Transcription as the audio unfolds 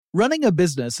Running a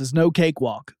business is no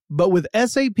cakewalk, but with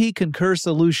SAP Concur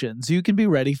Solutions, you can be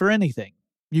ready for anything.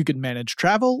 You can manage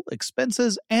travel,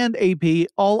 expenses, and AP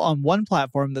all on one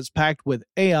platform that's packed with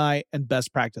AI and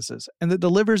best practices, and that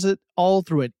delivers it all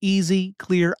through an easy,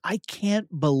 clear, I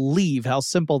can't believe how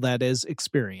simple that is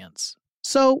experience.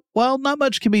 So, while not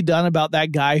much can be done about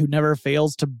that guy who never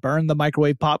fails to burn the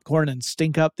microwave popcorn and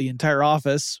stink up the entire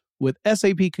office, with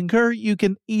SAP Concur, you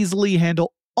can easily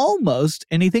handle almost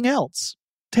anything else.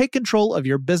 Take control of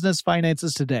your business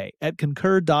finances today at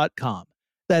Concur.com.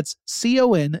 That's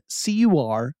CONCUR.com.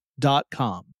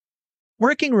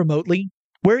 Working remotely,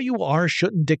 where you are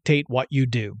shouldn't dictate what you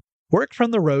do. Work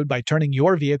from the road by turning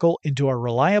your vehicle into a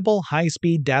reliable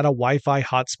high-speed data Wi-Fi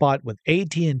hotspot with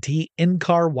AT&T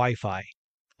in-car Wi-Fi.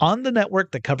 On the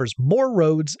network that covers more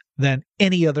roads than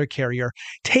any other carrier,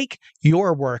 take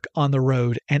your work on the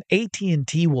road and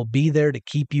AT&T will be there to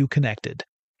keep you connected.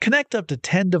 Connect up to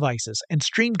 10 devices and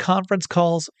stream conference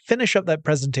calls, finish up that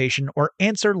presentation, or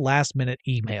answer last-minute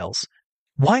emails.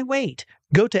 Why wait?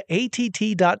 Go to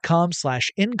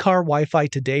att.com/in-car Wi-Fi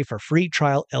today for free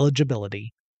trial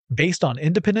eligibility. Based on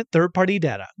independent third-party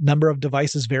data, number of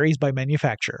devices varies by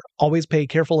manufacturer. Always pay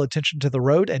careful attention to the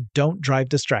road and don't drive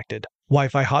distracted.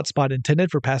 Wi-Fi hotspot intended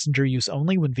for passenger use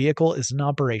only when vehicle is in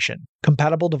operation.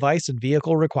 Compatible device and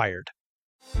vehicle required.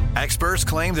 Experts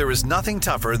claim there is nothing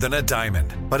tougher than a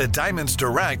diamond. But at Diamonds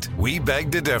Direct, we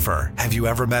beg to differ. Have you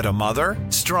ever met a mother?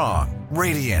 Strong,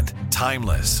 radiant,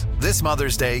 timeless. This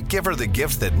Mother's Day, give her the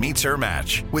gift that meets her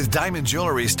match. With diamond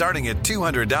jewelry starting at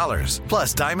 $200.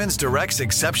 Plus Diamonds Direct's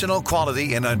exceptional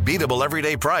quality and unbeatable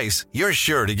everyday price, you're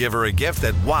sure to give her a gift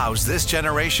that wows this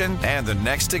generation and the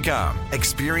next to come.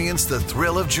 Experience the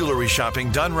thrill of jewelry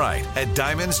shopping done right at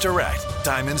Diamonds Direct.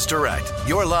 Diamonds Direct.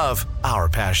 Your love, our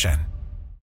passion.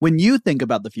 When you think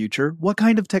about the future, what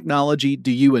kind of technology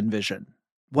do you envision?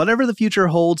 Whatever the future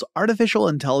holds, artificial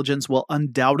intelligence will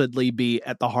undoubtedly be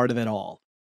at the heart of it all.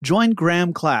 Join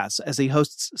Graham Class as he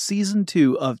hosts Season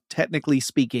 2 of Technically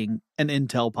Speaking, an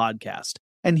Intel podcast,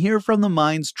 and hear from the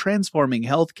minds transforming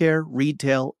healthcare,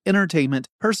 retail, entertainment,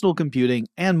 personal computing,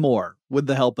 and more with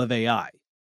the help of AI.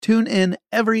 Tune in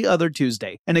every other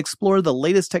Tuesday and explore the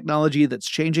latest technology that's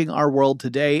changing our world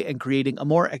today and creating a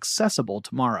more accessible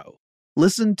tomorrow.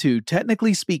 Listen to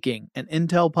Technically Speaking, an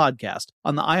Intel podcast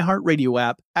on the iHeartRadio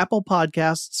app, Apple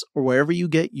Podcasts, or wherever you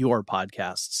get your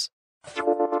podcasts.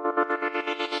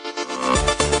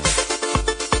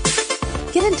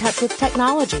 Get in touch with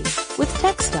technology with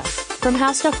Tech Stuff from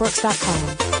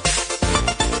HowStuffWorks.com.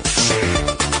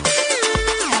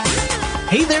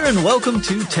 Hey there and welcome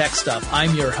to Tech Stuff.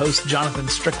 I'm your host, Jonathan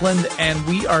Strickland, and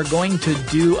we are going to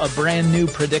do a brand new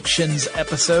predictions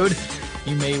episode.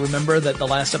 You may remember that the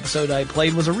last episode I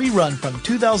played was a rerun from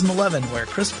 2011 where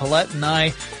Chris Pollette and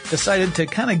I decided to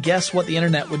kind of guess what the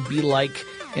internet would be like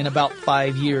in about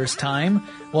 5 years' time.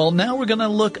 Well, now we're going to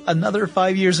look another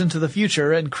 5 years into the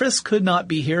future, and Chris could not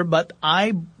be here, but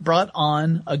I brought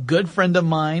on a good friend of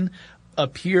mine, a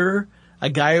peer, a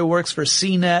guy who works for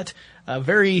CNET, a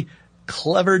very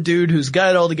clever dude who's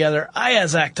got it all together.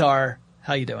 Ayaz Akhtar,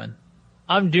 how you doing?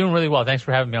 I'm doing really well. Thanks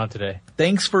for having me on today.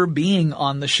 Thanks for being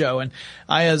on the show. And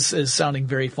Ayaz is sounding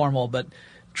very formal, but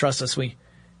trust us,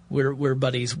 we're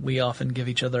buddies. We often give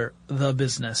each other the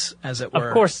business, as it were.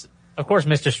 Of course,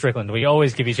 Mr. Strickland. We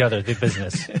always give each other the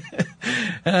business.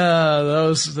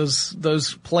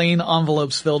 Those plain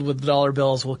envelopes filled with dollar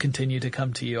bills will continue to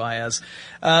come to you, Ayaz.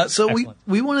 So Excellent.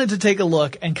 we wanted to take a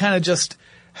look and kind of just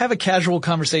have a casual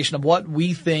conversation of what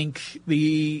we think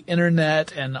the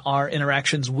internet and our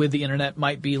interactions with the internet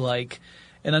might be like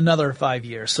in another 5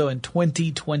 years. So in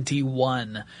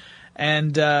 2021.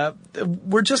 And,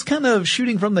 we're just kind of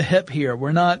shooting from the hip here.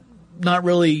 We're not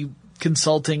really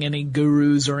consulting any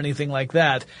gurus or anything like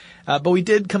that. But we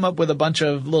did come up with a bunch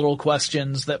of little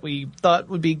questions that we thought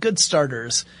would be good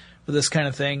starters for this kind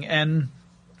of thing. And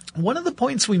one of the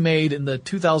points we made in the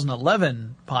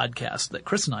 2011 podcast that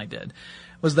Chris and I did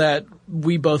was that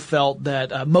we both felt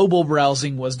that mobile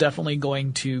browsing was definitely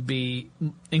going to be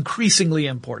increasingly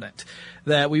important,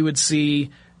 that we would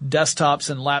see desktops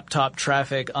and laptop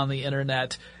traffic on the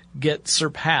internet get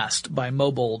surpassed by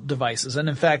mobile devices. And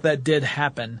in fact, that did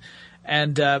happen.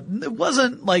 And it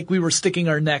wasn't like we were sticking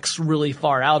our necks really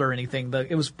far out or anything.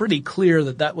 It was pretty clear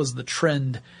that that was the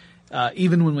trend,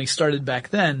 even when we started back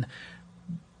then.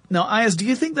 Now, Ayaz, do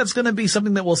you think that's going to be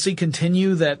something that we'll see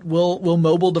continue? That will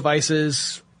mobile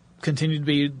devices continue to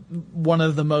be one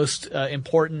of the most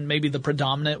important, maybe the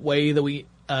predominant way that we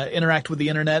interact with the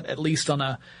internet, at least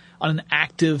on an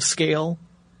active scale?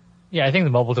 Yeah, I think the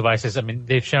mobile devices,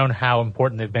 they've shown how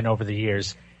important they've been over the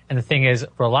years. And the thing is,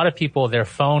 for a lot of people, their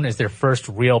phone is their first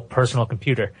real personal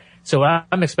computer. So what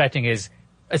I'm expecting is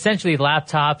essentially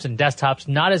laptops and desktops,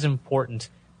 not as important,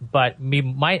 but we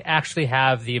might actually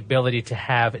have the ability to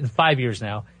have in 5 years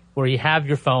now, where you have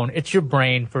your phone, it's your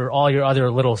brain for all your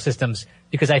other little systems.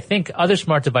 Because I think other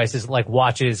smart devices like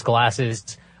watches,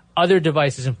 glasses, other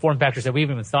devices and form factors that we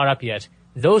haven't even thought up yet,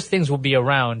 those things will be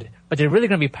around, but they're really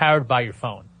going to be powered by your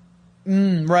phone.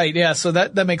 Right, yeah, so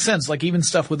that makes sense. Like even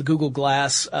stuff with Google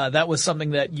Glass, that was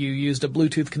something that you used a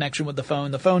Bluetooth connection with the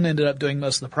phone. The phone ended up doing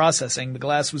most of the processing. The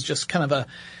Glass was just kind of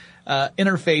a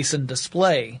interface and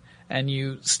display, and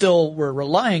you still were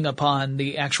relying upon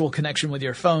the actual connection with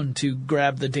your phone to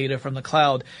grab the data from the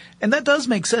cloud. And that does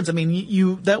make sense. I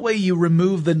mean, that way you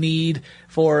remove the need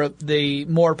for the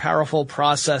more powerful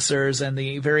processors and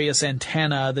the various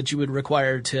antenna that you would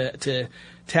require to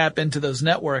tap into those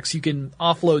networks. You can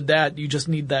offload that. You just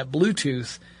need that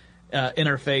Bluetooth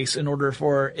interface in order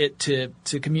for it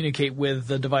to communicate with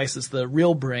the devices, the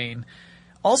real brain.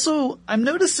 Also, I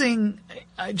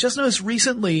just noticed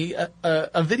recently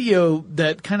a video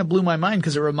that kind of blew my mind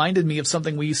because it reminded me of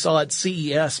something we saw at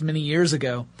CES many years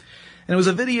ago. And it was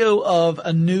a video of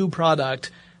a new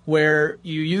product where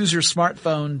you use your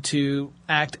smartphone to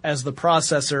act as the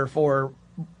processor for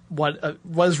what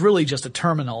was really just a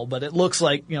terminal, but it looks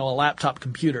like, a laptop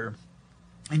computer.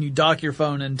 And you dock your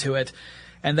phone into it,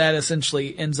 and that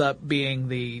essentially ends up being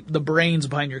the brains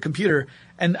behind your computer.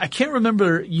 And I can't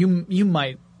remember, you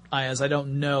might, Ayaz, I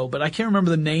don't know, but I can't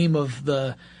remember the name of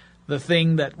the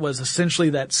thing that was essentially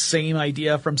that same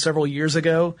idea from several years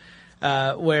ago,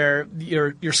 where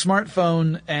your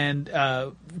smartphone and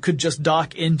could just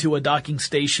dock into a docking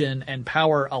station and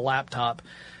power a laptop.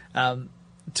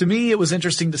 To me, it was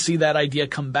interesting to see that idea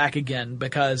come back again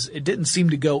because it didn't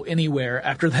seem to go anywhere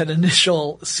after that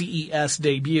initial CES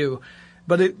debut.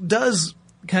 But it does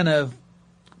kind of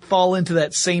fall into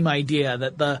that same idea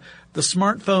that the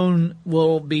smartphone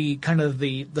will be kind of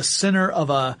the center of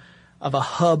a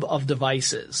hub of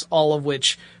devices, all of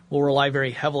which will rely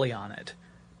very heavily on it.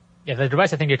 Yeah, the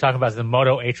device I think you're talking about is the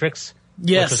Moto Atrix.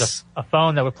 Yes. Which was a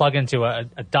phone that would plug into a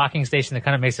docking station that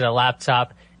kind of makes it a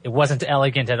laptop. It wasn't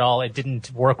elegant at all. It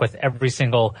didn't work with every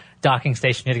single docking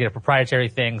station. You had to get a proprietary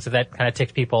thing, so that kind of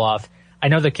ticked people off. I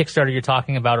know the Kickstarter you're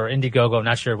talking about, or Indiegogo, I'm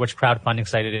not sure which crowdfunding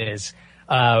site it is.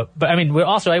 But I mean,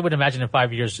 I would imagine in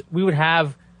 5 years, we would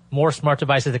have more smart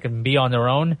devices that can be on their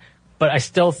own. But I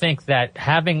still think that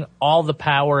having all the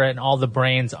power and all the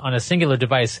brains on a singular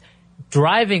device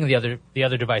driving the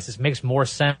other devices makes more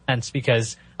sense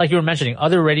because, like you were mentioning,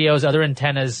 other radios, other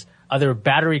antennas, other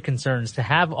battery concerns, to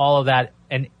have all of that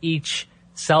in each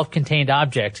self-contained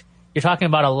object, you're talking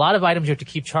about a lot of items you have to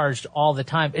keep charged all the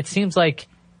time. It seems like,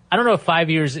 I don't know if 5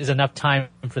 years is enough time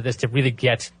for this to really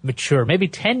get mature. Maybe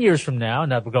 10 years from now,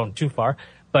 not we're going too far,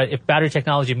 but if battery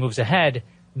technology moves ahead,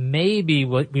 maybe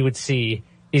we would see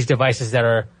these devices that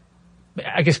are,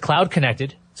 I guess, cloud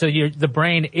connected. So the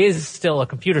brain is still a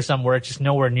computer somewhere, it's just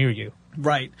nowhere near you.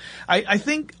 Right. I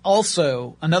think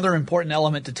also another important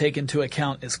element to take into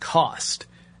account is cost.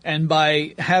 And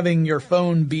by having your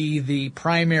phone be the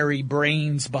primary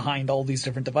brains behind all these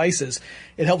different devices,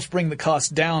 it helps bring the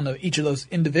cost down of each of those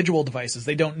individual devices.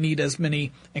 They don't need as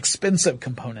many expensive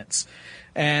components.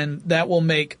 And that will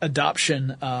make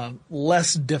adoption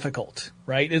less difficult,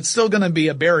 right? It's still going to be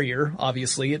a barrier,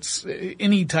 obviously. It's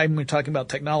any time we're talking about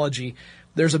technology,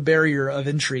 there's a barrier of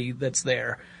entry that's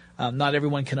there. Not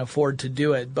everyone can afford to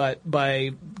do it, but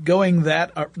by going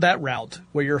that route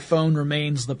where your phone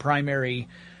remains the primary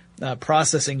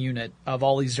processing unit of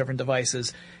all these different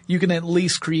devices, you can at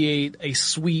least create a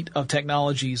suite of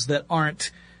technologies that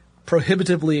aren't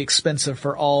prohibitively expensive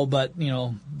for all but,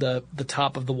 the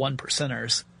top of the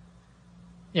 1%ers.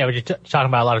 Yeah, but you're talking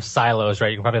about a lot of silos, right?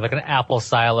 You can probably have like an Apple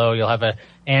silo, you'll have an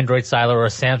Android silo or a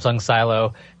Samsung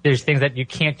silo. There's things that you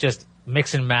can't just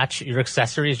mix and match your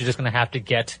accessories. You're just going to have to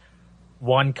get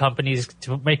one company's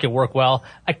to make it work well.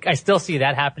 I still see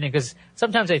that happening because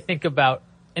sometimes I think about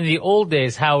in the old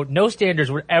days how no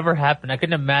standards would ever happen. I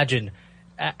couldn't imagine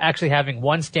actually having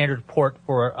one standard port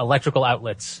for electrical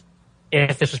outlets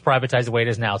if this was privatized the way it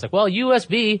is now. It's like, well,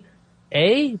 USB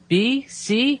A, B,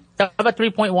 C, how about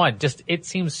 3.1? Just, it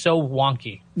seems so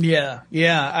wonky. Yeah,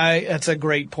 that's a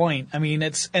great point. I mean,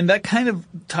 and that kind of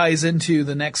ties into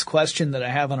the next question that I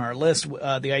have on our list,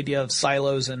 the idea of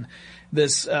silos and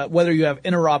this, whether you have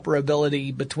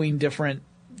interoperability between different,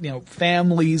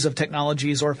 families of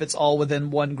technologies or if it's all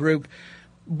within one group.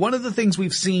 One of the things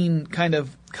we've seen kind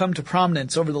of come to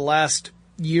prominence over the last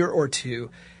year or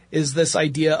two is this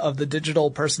idea of the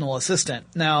digital personal assistant.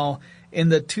 Now, In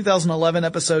the 2011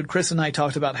 episode, Chris and I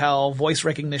talked about how voice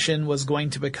recognition was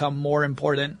going to become more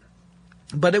important,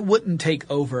 but it wouldn't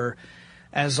take over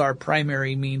as our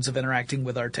primary means of interacting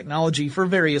with our technology for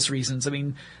various reasons. I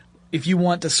mean, if you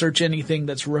want to search anything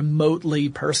that's remotely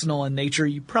personal in nature,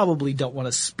 you probably don't want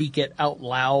to speak it out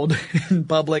loud in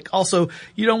public. Also,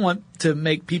 you don't want to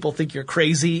make people think you're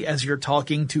crazy as you're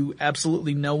talking to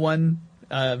absolutely no one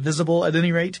visible at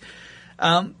any rate.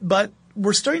 But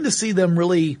we're starting to see them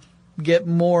really get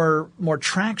more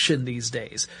traction these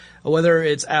days, whether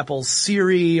it's Apple's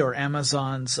Siri or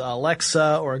Amazon's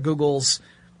Alexa or Google's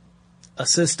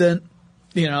Assistant.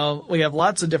 You know, we have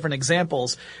lots of different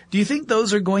examples. Do you think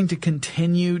those are going to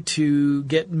continue to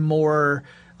get more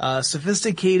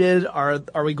sophisticated?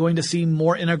 Are we going to see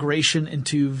more integration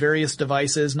into various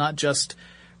devices, not just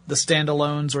the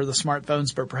standalones or the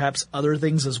smartphones, but perhaps other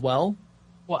things as well?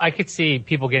 Well, I could see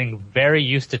people getting very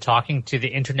used to talking to the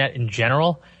internet in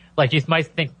general. Like, you might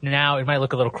think now it might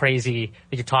look a little crazy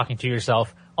that you're talking to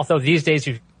yourself. Although these days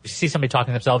you see somebody talking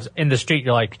to themselves in the street,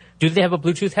 you're like, do they have a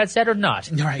Bluetooth headset or not?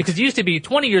 Right. Because it used to be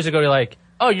 20 years ago, you're like,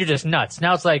 oh, you're just nuts.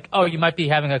 Now it's like, oh, you might be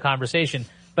having a conversation.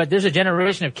 But there's a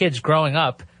generation of kids growing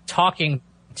up talking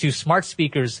to smart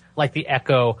speakers like the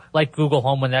Echo, like Google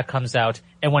Home when that comes out,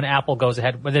 and when Apple goes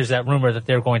ahead, when there's that rumor that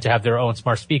they're going to have their own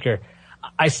smart speaker.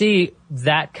 I see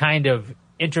that kind of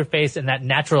interface and that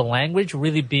natural language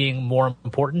really being more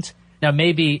important. Now,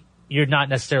 maybe you're not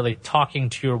necessarily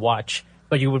talking to your watch,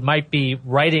 but you might be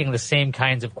writing the same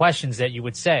kinds of questions that you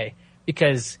would say,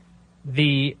 because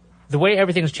the way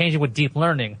everything's changing with deep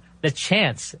learning, the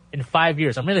chance in 5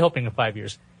 years, I'm really hoping in 5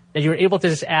 years, that you're able to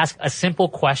just ask a simple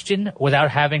question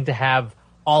without having to have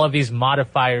all of these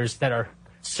modifiers that are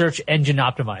search engine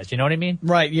optimized. You know what I mean?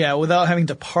 Right, yeah, without having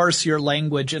to parse your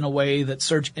language in a way that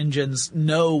search engines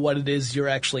know what it is you're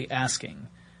actually asking.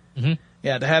 Mm-hmm.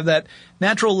 Yeah, to have that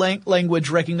natural language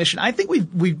recognition. I think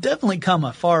we've definitely come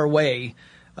a far way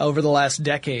over the last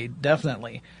decade,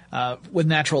 definitely, with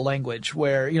natural language,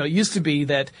 where, you know, it used to be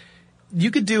that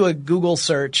you could do a Google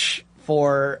search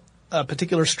for a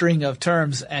particular string of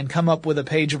terms and come up with a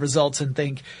page of results and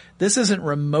think, this isn't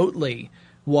remotely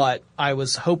what I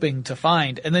was hoping to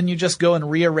find. And then you just go and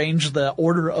rearrange the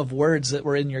order of words that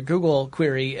were in your Google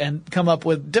query and come up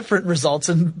with different results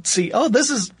and see, oh, this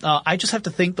is, I just have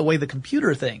to think the way the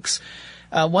computer thinks.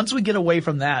 Once we get away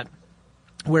from that,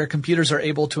 where computers are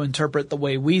able to interpret the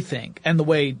way we think and the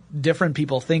way different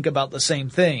people think about the same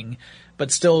thing,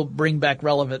 but still bring back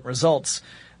relevant results,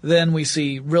 then we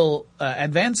see real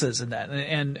advances in that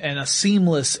and a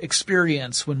seamless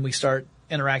experience when we start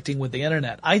interacting with the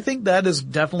internet. I think that is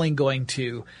definitely going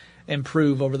to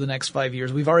improve over the next 5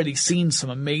 years. We've already seen some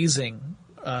amazing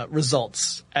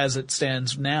results as it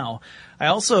stands now. I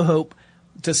also hope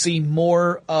to see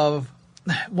more of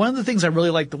one of the things I really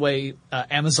like the way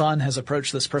Amazon has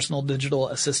approached this personal digital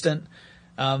assistant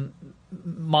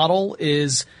model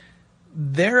is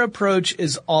their approach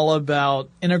is all about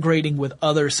integrating with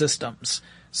other systems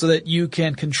so that you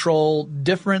can control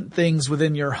different things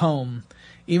within your home,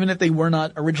 even if they were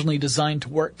not originally designed to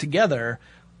work together,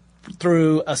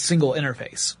 through a single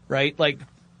interface, right? Like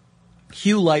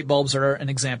Hue light bulbs are an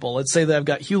example. Let's say that I've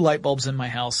got Hue light bulbs in my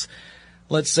house.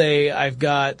 Let's say I've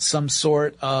got some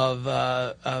sort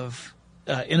of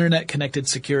internet connected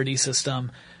security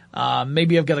system.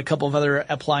 Maybe I've got a couple of other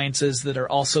appliances that are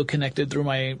also connected through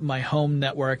my home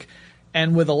network.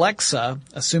 And with Alexa,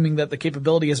 assuming that the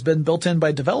capability has been built in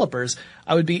by developers,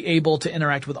 I would be able to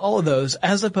interact with all of those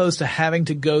as opposed to having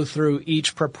to go through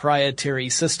each proprietary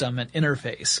system and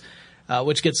interface,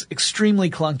 which gets extremely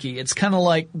clunky. It's kind of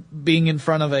like being in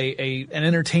front of an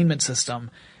entertainment system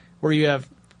where you have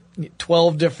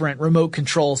 12 different remote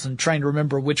controls and trying to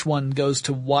remember which one goes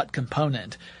to what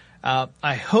component.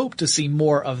 I hope to see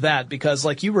more of that because,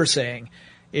 like you were saying,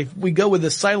 if we go with a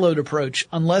siloed approach,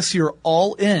 unless you're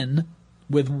all in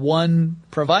with one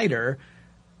provider,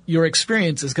 your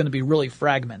experience is going to be really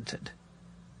fragmented.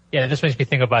 Yeah, this makes me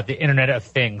think about the Internet of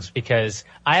Things because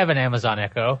I have an Amazon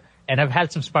Echo and I've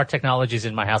had some smart technologies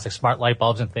in my house, like smart light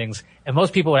bulbs and things. And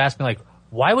most people would ask me, like,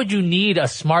 why would you need a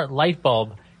smart light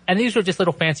bulb? And these were just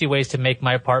little fancy ways to make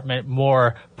my apartment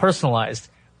more personalized.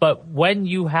 But when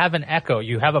you have an Echo,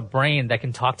 you have a brain that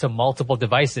can talk to multiple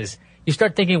devices. You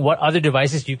start thinking what other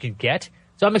devices you can get.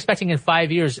 So I'm expecting in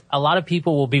 5 years, a lot of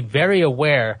people will be very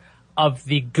aware of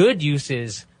the good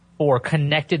uses for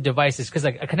connected devices. Because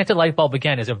like a connected light bulb,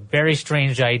 again, is a very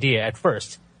strange idea at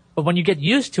first. But when you get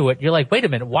used to it, you're like, wait a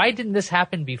minute, why didn't this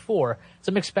happen before?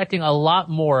 So I'm expecting a lot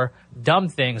more dumb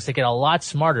things to get a lot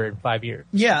smarter in 5 years.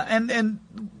 Yeah, and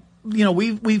you know,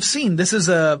 we've seen this is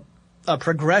a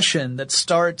progression that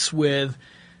starts with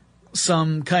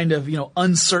some kind of,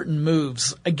 uncertain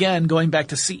moves. Again, going back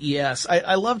to CES.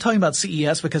 I love talking about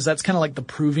CES because that's kind of like the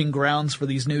proving grounds for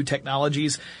these new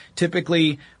technologies.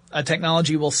 Typically, a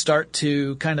technology will start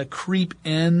to kind of creep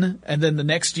in, and then the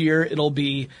next year it'll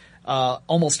be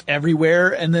almost everywhere,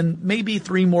 and then maybe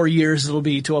 3 more years it'll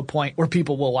be to a point where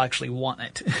people will actually want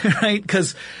it, right?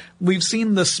 Because we've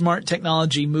seen the smart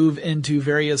technology move into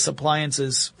various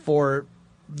appliances for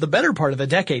the better part of a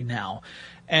decade now.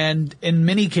 And in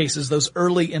many cases, those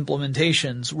early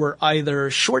implementations were either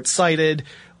short-sighted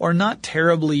or not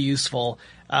terribly useful.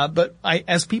 But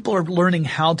as people are learning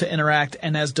how to interact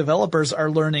and as developers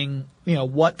are learning,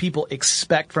 what people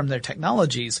expect from their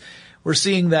technologies, we're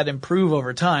seeing that improve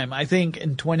over time. I think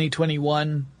in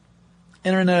 2021,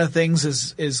 Internet of Things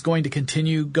is going to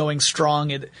continue going strong.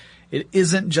 It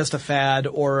isn't just a fad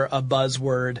or a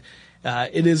buzzword.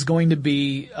 It is going to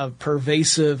be a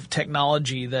pervasive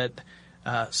technology that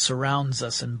surrounds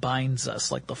us and binds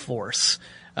us like the Force.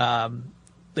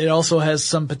 It also has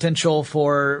some potential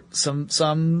for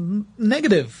some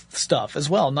negative stuff as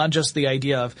well, not just the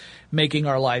idea of making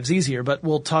our lives easier, but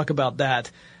we'll talk about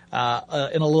that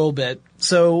in a little bit.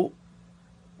 So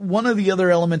one of the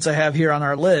other elements I have here on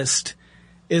our list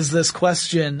is this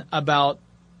question about,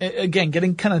 again,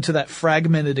 getting kind of to that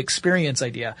fragmented experience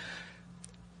idea.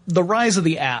 The rise of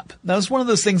the app. That was one of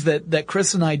those things that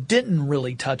Chris and I didn't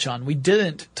really touch on. We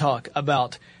didn't talk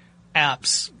about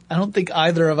apps. I don't think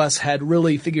either of us had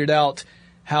really figured out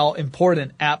how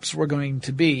important apps were going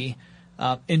to be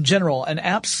in general. And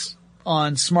apps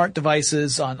on smart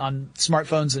devices, on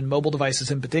smartphones and mobile devices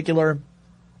in particular,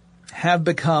 have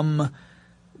become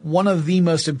one of the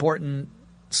most important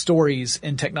stories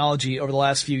in technology over the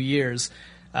last few years.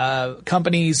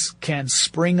 Companies can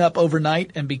spring up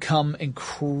overnight and become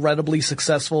incredibly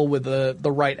successful with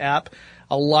the right app.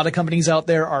 A lot of companies out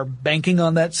there are banking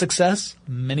on that success.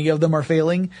 Many of them are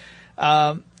failing.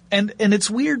 And it's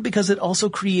weird because it also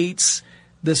creates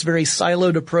this very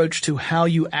siloed approach to how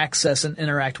you access and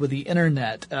interact with the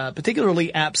internet,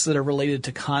 particularly apps that are related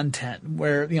to content,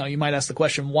 where, you might ask the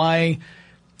question, why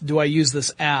do I use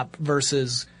this app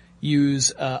versus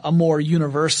use a more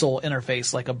universal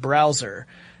interface like a browser?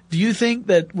 Do you think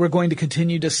that we're going to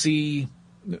continue to see,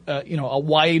 a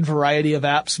wide variety of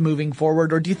apps moving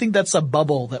forward, or do you think that's a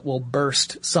bubble that will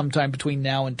burst sometime between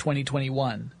now and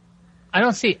 2021? I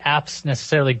don't see apps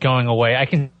necessarily going away. I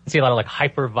can see a lot of like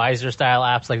hypervisor style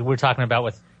apps like we're talking about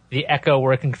with the Echo,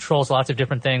 where it controls lots of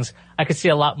different things. I could see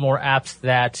a lot more apps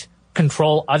that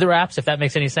control other apps, if that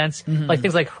makes any sense. Mm-hmm. Like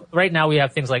things like right now we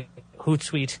have things like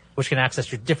Hootsuite, which can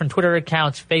access your different Twitter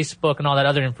accounts, Facebook, and all that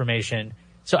other information.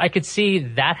 So I could see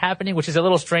that happening, which is a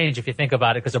little strange if you think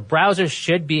about it, because a browser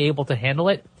should be able to handle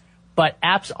it. But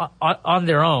apps on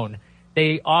their own,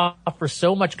 they offer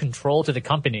so much control to the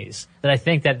companies that I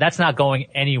think that that's not going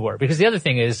anywhere. Because the other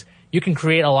thing is you can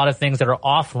create a lot of things that are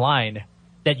offline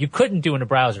that you couldn't do in a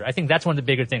browser. I think that's one of the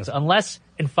bigger things. Unless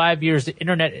in 5 years the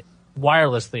internet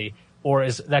wirelessly or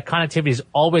is that connectivity is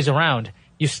always around,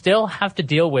 you still have to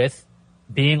deal with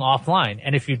being offline.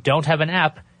 And if you don't have an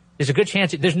app, there's a good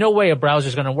chance there's no way a browser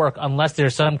is going to work unless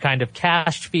there's some kind of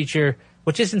cached feature,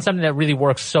 which isn't something that really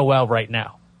works so well right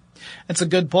now. That's a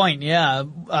good point. Yeah.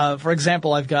 For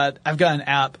example, I've got an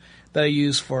app that I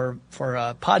use for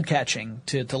podcatching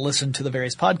to listen to the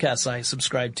various podcasts I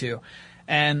subscribe to.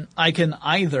 And I can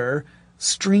either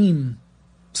stream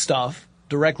stuff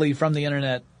directly from the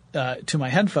internet to my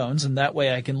headphones, and that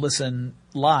way I can listen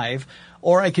live,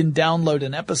 or I can download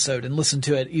an episode and listen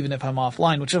to it even if I'm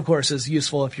offline, which of course is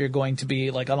useful if you're going to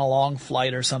be like on a long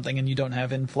flight or something and you don't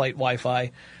have in-flight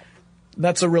Wi-Fi.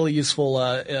 That's a really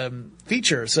useful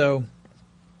feature. So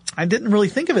I didn't really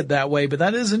think of it that way, but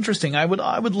that is interesting. I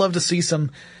would love to see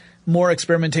some more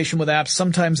experimentation with apps.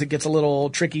 Sometimes it gets a little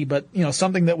tricky, but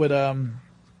something that would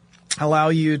allow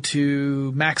you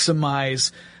to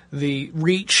maximize the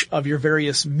reach of your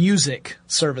various music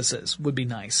services would be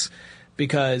nice,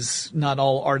 because not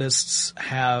all artists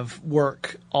have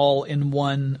work all in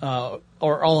one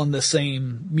or all in the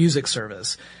same music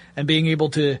service, and being able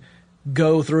to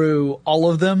go through all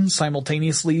of them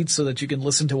simultaneously so that you can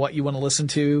listen to what you want to listen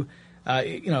to,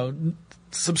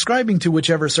 subscribing to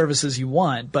whichever services you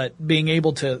want, but being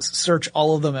able to search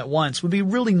all of them at once would be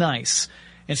really nice,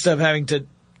 instead of having to,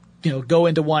 go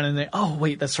into one and then, oh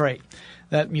wait, that's right,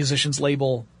 that musician's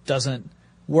label doesn't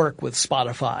work with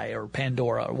Spotify or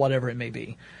Pandora or whatever it may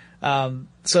be.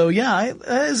 So yeah,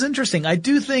 that is interesting. I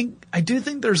do think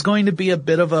there's going to be a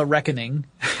bit of a reckoning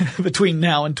between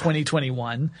now and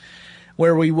 2021,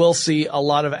 where we will see a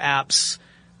lot of apps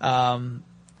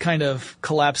kind of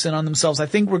collapse in on themselves. I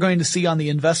think we're going to see on the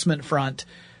investment front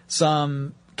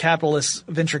some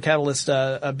venture capitalists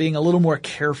being a little more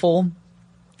careful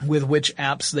with which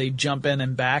apps they jump in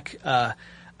and back.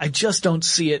 I just don't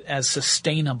see it as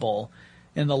sustainable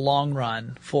in the long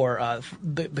run for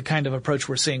the kind of approach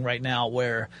we're seeing right now,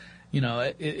 where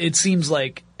it seems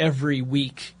like every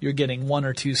week you're getting one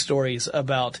or two stories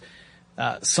about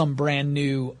some brand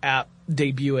new app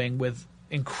debuting with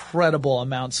incredible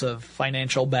amounts of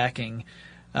financial backing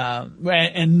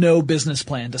and no business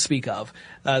plan to speak of.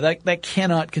 That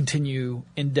cannot continue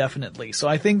indefinitely. So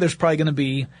I think there's probably going to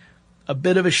be a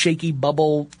bit of a shaky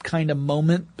bubble kind of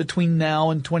moment between now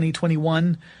and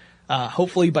 2021.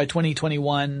 Hopefully by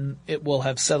 2021 it will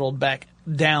have settled back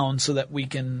down so that we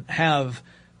can have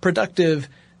productive,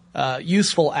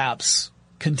 useful apps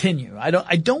continue. I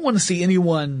don't want to see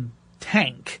anyone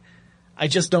tank. I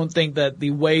just don't think that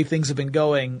the way things have been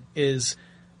going is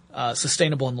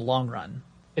sustainable in the long run.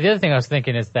 The other thing I was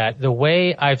thinking is that the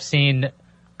way I've seen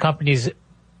companies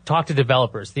talk to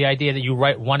developers, the idea that you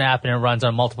write one app and it runs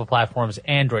on multiple platforms,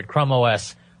 Android, Chrome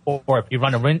OS, or if you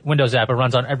run a Windows app, it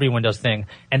runs on every Windows thing,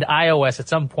 and iOS at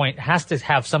some point has to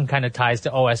have some kind of ties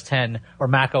to OS 10 or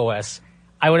Mac OS.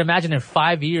 I would imagine in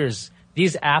 5 years,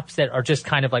 these apps that are just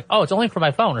kind of like, oh, it's only for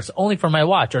my phone, or it's only for my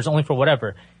watch, or it's only for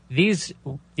whatever, these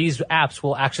apps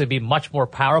will actually be much more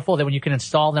powerful than when you can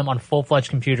install them on full-fledged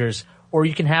computers, or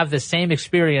you can have the same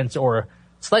experience or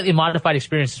slightly modified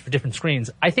experiences for different screens.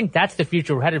 I think that's the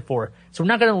future we're headed for. So we're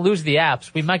not going to lose the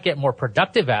apps. We might get more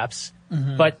productive apps,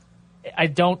 but I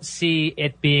don't see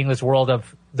it being this world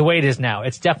of the way it is now.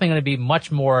 It's definitely going to be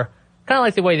much more kind of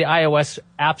like the way the iOS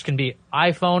apps can be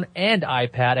iPhone and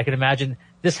iPad. I can imagine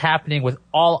this happening with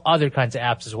all other kinds of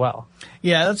apps as well.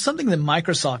 Yeah, that's something that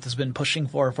Microsoft has been pushing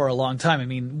for a long time. I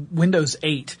mean, Windows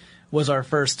 8 was our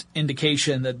first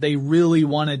indication that they really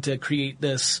wanted to create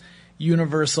this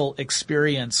universal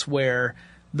experience where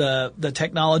the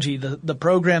technology, the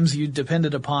programs you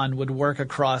depended upon would work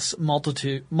across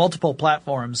multiple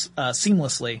platforms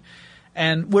seamlessly.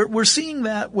 And we're seeing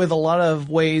that with a lot of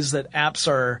ways that apps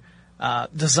are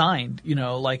designed,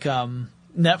 like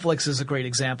Netflix is a great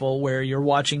example where you're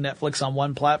watching Netflix on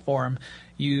one platform,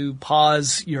 you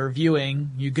pause your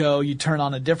viewing, you turn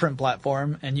on a different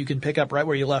platform, and you can pick up right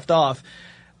where you left off.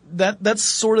 That's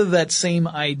sort of that same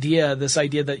idea, this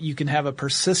idea that you can have a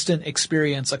persistent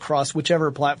experience across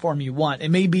whichever platform you want. It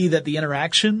may be that the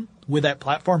interaction with that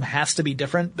platform has to be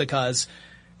different because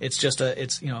it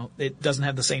doesn't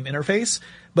have the same interface,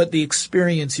 but the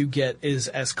experience you get is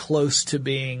as close to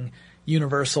being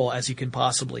universal as you can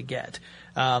possibly get.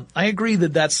 I agree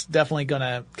that that's definitely going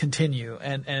to continue,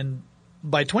 and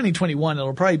by 2021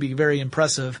 it'll probably be very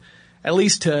impressive, at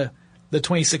least to the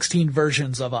 2016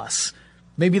 versions of us.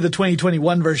 Maybe the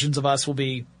 2021 versions of us will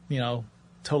be,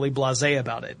 totally blasé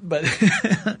about it, but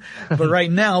but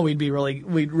right now we'd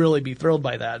really be thrilled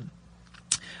by that.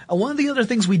 One of the other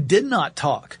things we did not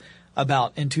talk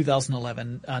about in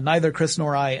 2011, neither Chris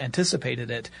nor I anticipated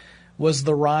it, was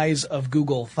the rise of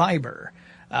Google Fiber.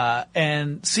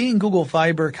 And seeing Google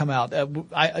Fiber come out,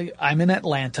 I'm in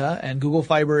Atlanta, and Google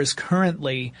Fiber is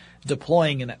currently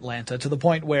deploying in Atlanta to the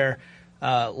point where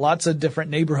lots of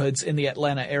different neighborhoods in the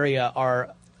Atlanta area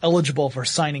are eligible for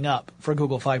signing up for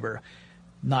Google Fiber.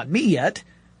 Not me yet,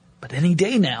 but any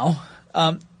day now.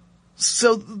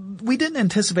 So we didn't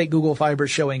anticipate Google Fiber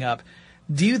showing up.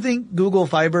 Do you think Google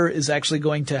Fiber is actually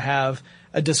going to have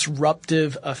a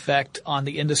disruptive effect on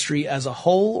the industry as a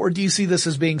whole, or do you see this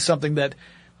as being something that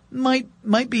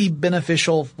might be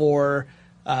beneficial for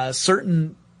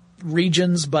certain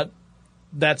regions, but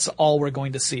that's all we're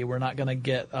going to see? We're not going to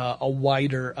get a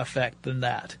wider effect than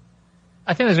that.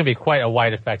 I think there's going to be quite a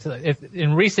wide effect. If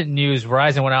in recent news,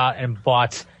 Verizon went out and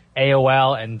bought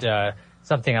AOL and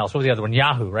something else. What was the other one?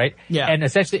 Yahoo, right? Yeah. And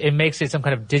essentially it makes it some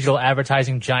kind of digital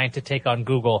advertising giant to take on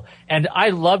Google. And I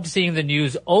loved seeing the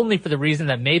news only for the reason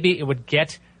that maybe it would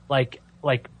get like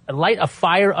light a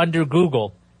fire under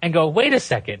Google and go, wait a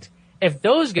second. If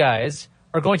those guys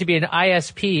are going to be an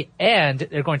ISP and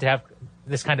they're going to have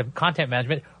this kind of content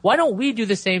management, why don't we do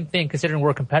the same thing considering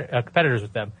we're competitors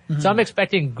with them? Mm-hmm. So I'm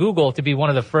expecting Google to be one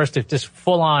of the first to just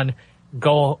full on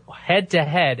go head to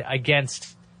head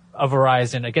against a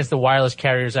Verizon, against the wireless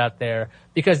carriers out there,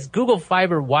 because Google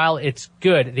Fiber, while it's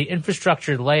good, the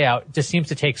infrastructure layout just seems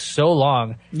to take so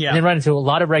long. Yeah. And they run into a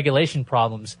lot of regulation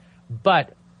problems.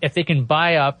 But if they can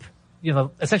buy up,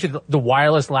 essentially the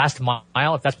wireless last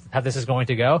mile, if that's how this is going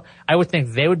to go, I would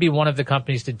think they would be one of the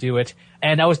companies to do it.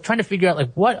 And I was trying to figure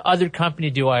out, what other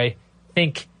company do I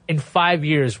think in 5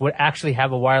 years would actually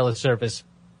have a wireless service?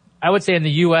 I would say in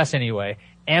the U.S. anyway,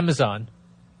 Amazon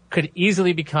could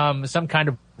easily become some kind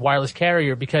of wireless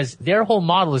carrier because their whole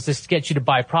model is just to get you to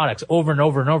buy products over and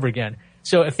over and over again.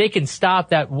 So if they can stop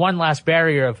that one last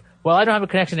barrier of, well, I don't have a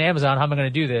connection to Amazon, how am I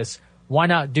going to do this? Why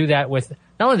not do that with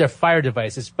not only their Fire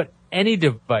devices, but any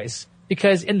device?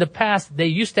 Because in the past, they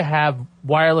used to have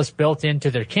wireless built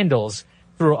into their Kindles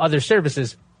through other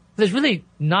services. There's really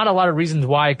not a lot of reasons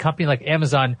why a company like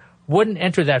Amazon wouldn't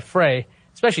enter that fray,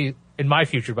 especially in my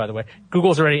future, by the way.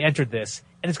 Google's already entered this,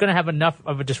 and it's going to have enough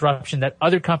of a disruption that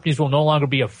other companies will no longer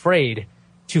be afraid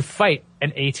to fight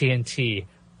an AT&T,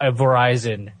 a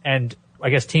Verizon, and I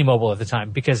guess T-Mobile at the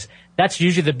time, because that's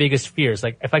usually the biggest fears.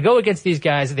 Like, if I go against these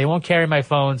guys, they won't carry my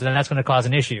phones, and then that's going to cause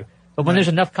an issue. But when there's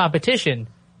enough competition,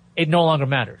 it no longer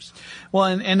matters. Well,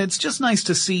 and it's just nice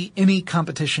to see any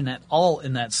competition at all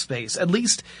in that space. At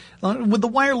least with the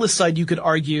wireless side, you could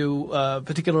argue,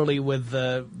 particularly with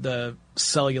the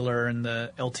cellular and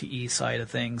the LTE side of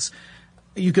things,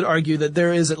 you could argue that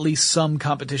there is at least some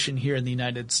competition here in the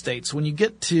United States. When you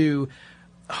get to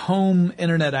home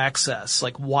internet access,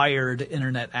 like wired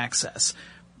internet access,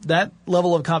 that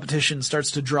level of competition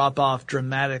starts to drop off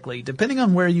dramatically. Depending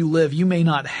on where you live, you may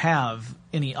not have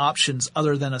any options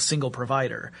other than a single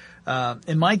provider.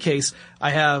 In my case,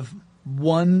 I have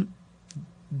one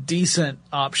decent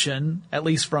option, at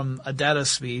least from a data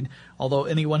speed, although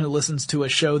anyone who listens to a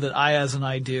show that Ayaz and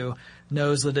I do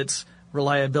knows that its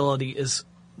reliability is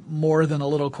more than a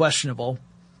little questionable.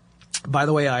 By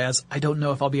the way, Ayaz, I don't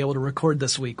know if I'll be able to record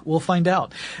this week. We'll find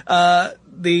out. But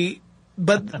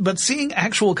seeing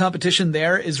actual competition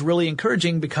there is really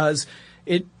encouraging because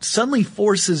it suddenly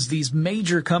forces these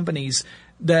major companies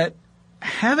that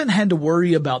haven't had to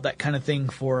worry about that kind of thing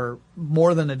for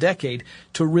more than a decade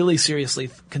to really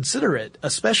seriously consider it,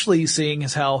 especially seeing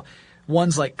as how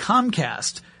ones like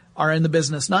Comcast are in the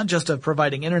business not just of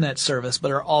providing internet service, but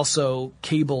are also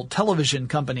cable television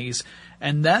companies.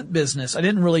 And that business, I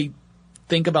didn't really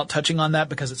think about touching on that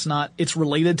because it's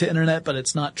related to internet, but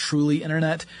it's not truly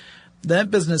internet. That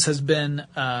business has been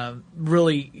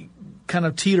really kind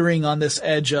of teetering on this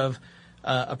edge of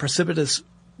a precipitous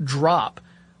drop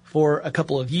for a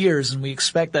couple of years, and we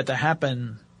expect that to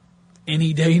happen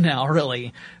any day now,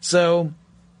 really. So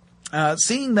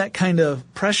seeing that kind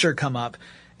of pressure come up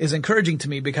is encouraging to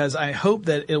me because I hope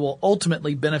that it will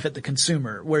ultimately benefit the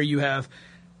consumer, where you have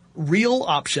real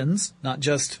options, not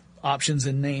just options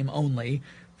in name only,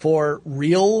 for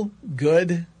real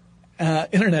good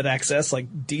internet access,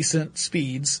 like decent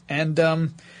speeds. And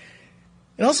it'd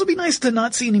also be nice to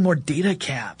not see any more data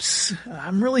caps.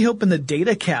 I'm really hoping the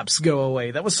data caps go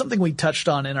away. That was something we touched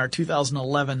on in our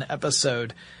 2011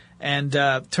 episode, and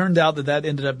turned out that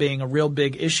ended up being a real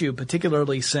big issue,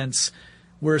 particularly since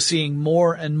we're seeing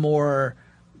more and more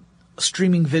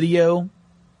streaming video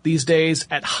these days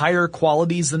at higher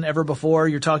qualities than ever before.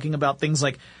 You're talking about things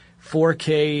like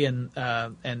 4K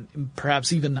and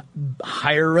perhaps even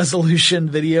higher resolution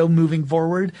video moving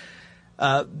forward.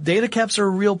 Data caps are a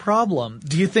real problem.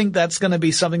 Do you think that's going to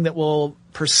be something that will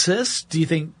persist? Do you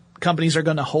think companies are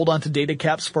going to hold on to data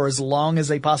caps for as long as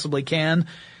they possibly can?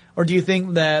 Or do you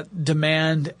think that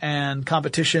demand and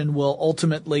competition will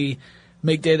ultimately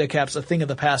make data caps a thing of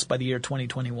the past by the year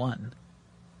 2021?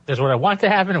 There's what I want to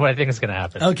happen and what I think is going to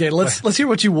happen. Okay, let's hear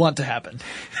what you want to happen.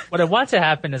 What I want to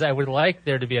happen is I would like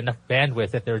there to be enough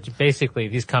bandwidth that basically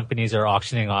these companies are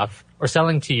auctioning off or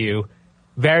selling to you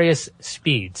various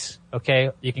speeds.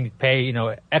 Okay, you can pay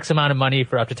X amount of money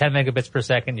for up to 10 megabits per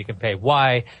second. You can pay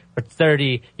Y for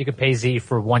 30. You can pay Z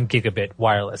for 1 gigabit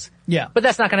wireless. Yeah, but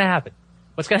that's not going to happen.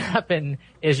 What's going to happen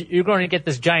is you're going to get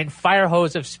this giant fire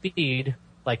hose of speed.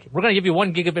 Like, we're going to give you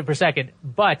 1 gigabit per second,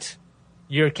 but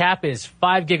your cap is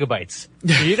 5 gigabytes.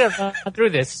 So you're going to run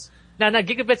through this. Now,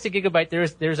 gigabits to gigabyte,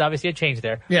 there's obviously a change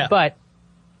there. Yeah. But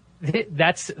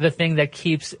that's the thing that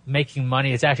keeps making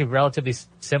money. It's actually relatively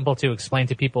simple to explain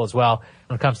to people as well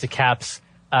when it comes to caps.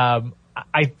 I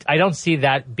don't see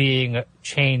that being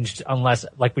changed unless,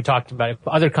 like we talked about, if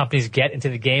other companies get into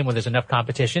the game where there's enough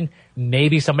competition,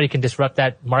 maybe somebody can disrupt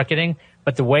that marketing.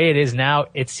 But the way it is now,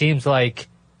 it seems like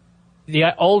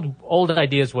the old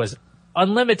ideas was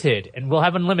unlimited and we'll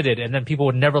have unlimited, and then people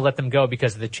would never let them go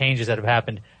because of the changes that have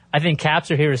happened. I think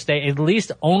caps are here to stay, at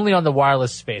least only on the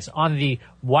wireless space. On the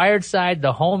wired side,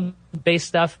 the home-based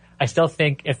stuff, I still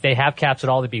think if they have caps at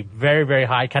all, they'd be very, very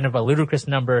high, kind of a ludicrous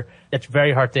number that's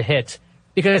very hard to hit,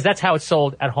 because that's how it's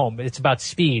sold at home. It's about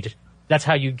speed. That's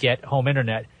how you get home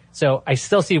internet. So I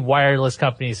still see wireless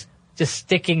companies just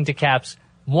sticking to caps.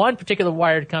 One particular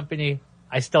wired company,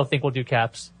 I still think will do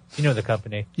caps. You know the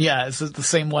company. Yeah, is it the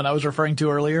same one I was referring to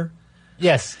earlier?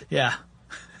 Yes. Yeah.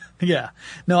 Yeah.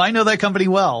 No, I know that company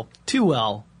well. Too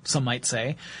well, some might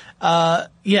say. I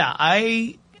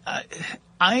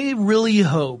really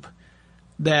hope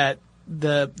that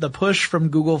the push from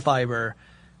Google Fiber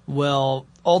will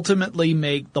ultimately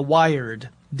make the wired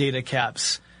data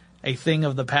caps a thing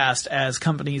of the past, as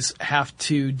companies have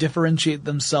to differentiate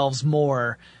themselves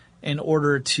more in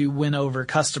order to win over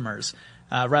customers,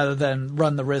 rather than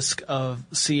run the risk of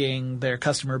seeing their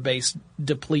customer base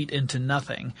deplete into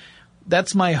nothing.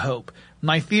 That's my hope.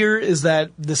 My fear is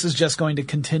that this is just going to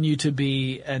continue to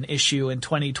be an issue in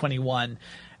 2021,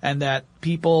 and that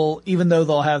people, even though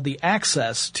they'll have the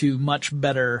access to much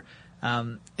better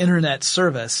internet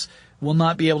service, will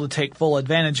not be able to take full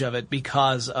advantage of it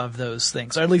because of those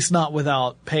things, or at least not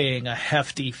without paying a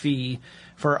hefty fee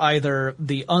for either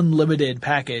the unlimited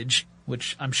package,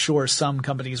 which I'm sure some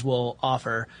companies will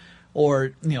offer,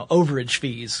 or, overage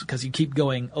fees, because you keep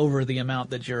going over the amount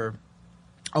that you're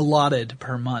allotted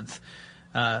per month,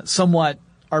 somewhat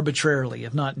arbitrarily,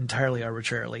 if not entirely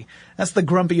arbitrarily. That's the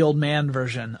grumpy old man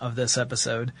version of this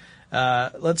episode.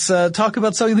 Let's talk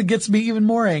about something that gets me even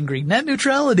more angry. Net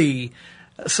neutrality.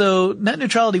 So net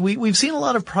neutrality, we've seen a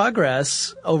lot of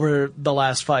progress over the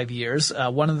last 5 years.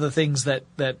 One of the things that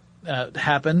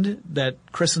happened that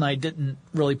Chris and I didn't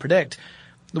really predict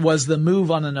was the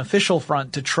move on an official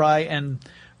front to try and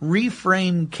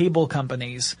reframe cable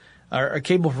companies, or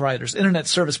cable providers, internet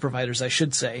service providers, I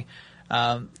should say,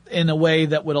 in a way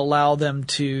that would allow them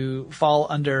to fall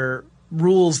under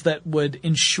rules that would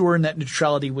ensure net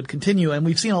neutrality would continue. And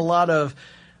we've seen a lot of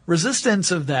resistance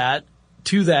to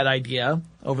that idea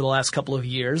over the last couple of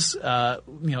years.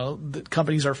 The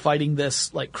companies are fighting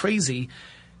this like crazy.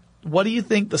 What do you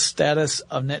think the status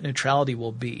of net neutrality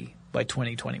will be by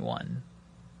 2021?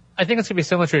 I think it's going to be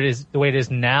similar to the way it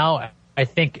is now. I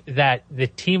think that the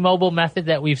T-Mobile method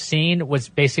that we've seen was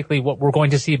basically what we're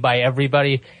going to see by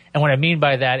everybody. And what I mean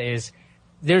by that is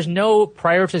there's no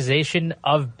prioritization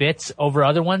of bits over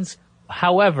other ones.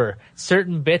 However,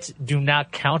 certain bits do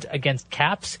not count against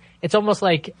caps. It's almost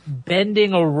like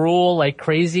bending a rule like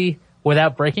crazy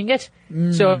without breaking it.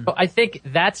 So I think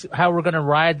that's how we're going to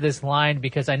ride this line,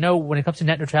 because I know when it comes to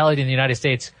net neutrality in the United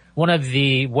States, one of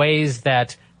the ways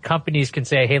that companies can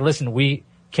say, hey, listen, we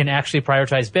can actually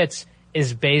prioritize bits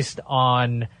is based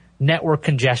on network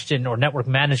congestion or network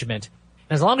management.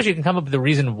 And as long as you can come up with a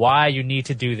reason why you need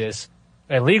to do this,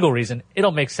 a legal reason,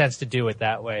 it'll make sense to do it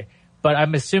that way. But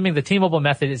I'm assuming the T-Mobile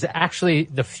method is actually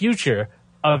the future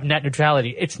of net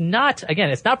neutrality. It's not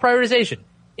prioritization.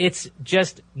 It's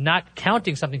just not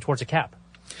counting something towards a cap.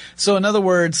 So in other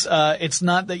words, it's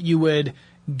not that you would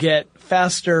get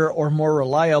faster or more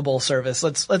reliable service.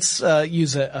 Let's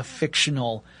use a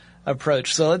fictional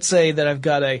approach. So let's say that I've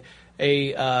got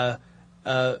a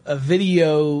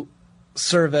video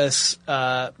service,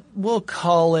 we'll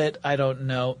call it, I don't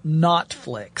know,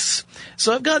 Notflix.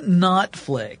 So I've got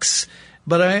Notflix,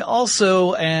 but I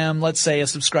also am, let's say, a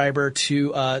subscriber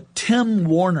to Tim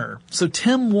Warner. So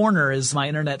Tim Warner is my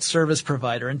internet service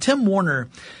provider, and Tim Warner,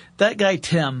 that guy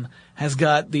Tim, has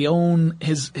got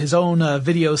his own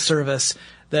video service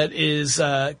that is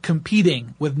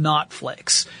competing with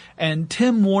Notflix. And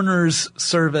Tim Warner's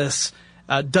service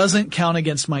doesn't count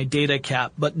against my data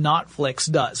cap, but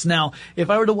Notflix does. Now, if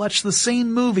I were to watch the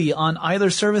same movie on either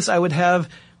service, I would have,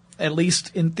 at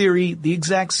least in theory, the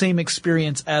exact same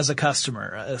experience as a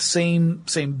customer. Same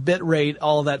bit rate,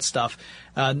 all of that stuff.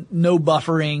 No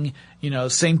buffering,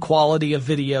 same quality of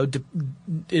video.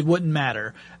 It wouldn't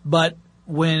matter. But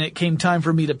when it came time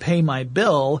for me to pay my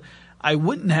bill, I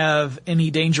wouldn't have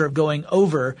any danger of going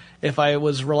over if I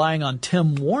was relying on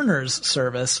Tim Warner's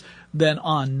service than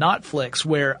on Notflix,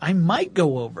 where I might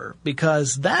go over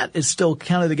because that is still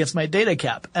counted against my data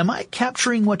cap. Am I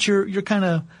capturing what you're kind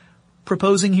of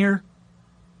proposing here?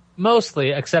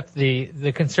 Mostly, except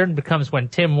the concern becomes when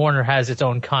Tim Warner has its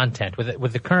own content.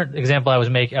 With the current example I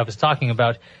was talking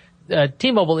about,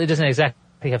 T-Mobile, it doesn't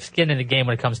exactly have skin in the game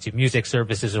when it comes to music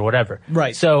services or whatever.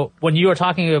 Right. So when you are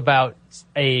talking about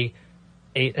an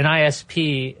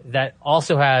ISP that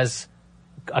also has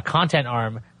a content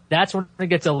arm, that's when it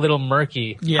gets a little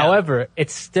murky. Yeah. However,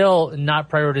 it's still not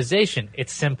prioritization.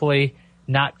 It's simply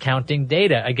not counting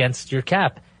data against your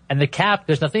cap. And the cap,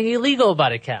 there's nothing illegal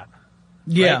about a cap.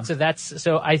 Yeah. Right?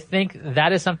 So I think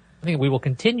that is something we will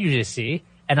continue to see.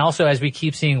 And also, as we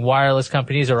keep seeing wireless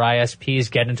companies or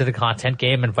ISPs get into the content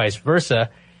game and vice versa,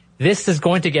 this is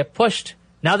going to get pushed.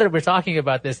 Now that we're talking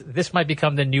about this might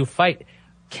become the new fight.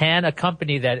 Can a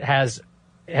company that has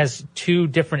two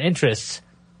different interests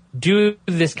do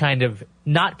this kind of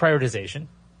not prioritization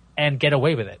and get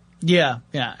away with it? Yeah.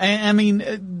 I mean,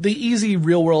 the easy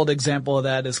real-world example of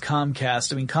that is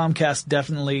Comcast. I mean, Comcast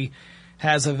definitely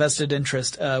has a vested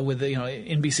interest with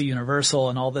NBC Universal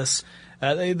and all this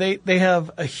They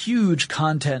have a huge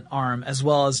content arm as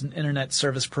well as an internet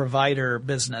service provider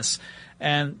business.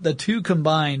 And the two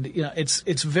combined,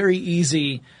 it's very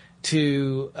easy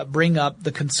to bring up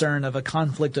the concern of a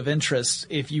conflict of interest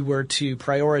if you were to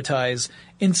prioritize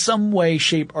in some way,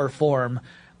 shape, or form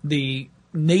the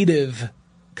native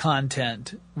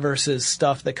content versus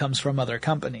stuff that comes from other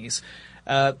companies.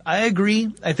 I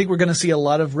agree. I think we're going to see a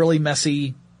lot of really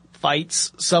messy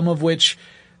fights, some of which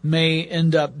may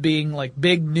end up being like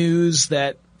big news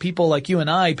that people like you and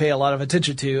I pay a lot of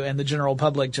attention to, and the general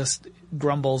public just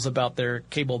grumbles about their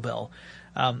cable bill.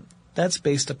 That's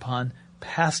based upon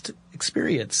past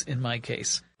experience in my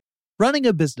case. Running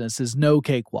a business is no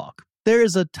cakewalk. There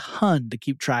is a ton to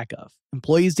keep track of.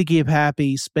 Employees to keep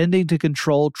happy, spending to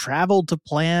control, travel to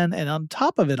plan, and on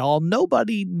top of it all,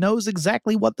 nobody knows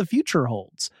exactly what the future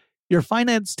holds. Your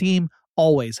finance team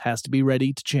always has to be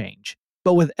ready to change.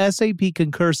 But with SAP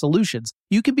Concur Solutions,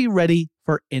 you can be ready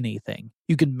for anything.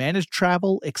 You can manage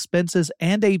travel, expenses,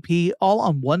 and AP all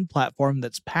on one platform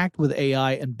that's packed with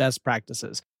AI and best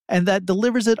practices, and that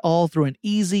delivers it all through an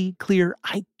easy, clear,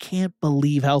 I can't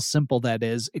believe how simple that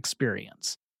is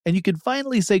experience. And you can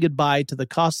finally say goodbye to the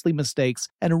costly mistakes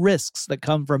and risks that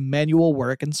come from manual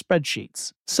work and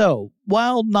spreadsheets. So,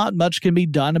 while not much can be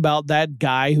done about that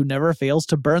guy who never fails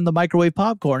to burn the microwave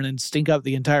popcorn and stink up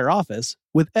the entire office,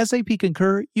 with SAP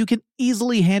Concur, you can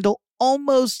easily handle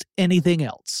almost anything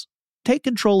else. Take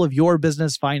control of your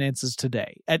business finances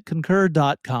today at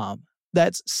Concur.com.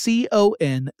 That's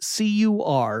CONCUR.com.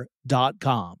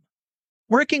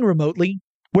 Working remotely,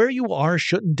 where you are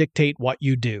shouldn't dictate what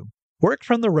you do. Work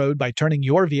from the road by turning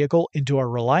your vehicle into a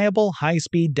reliable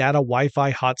high-speed data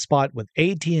Wi-Fi hotspot with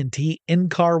AT&T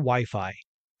in-car Wi-Fi.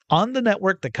 On the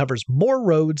network that covers more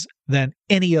roads than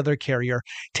any other carrier,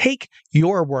 take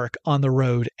your work on the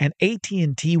road and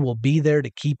AT&T will be there to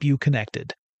keep you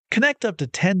connected. Connect up to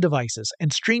 10 devices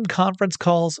and stream conference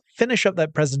calls, finish up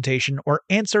that presentation, or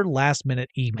answer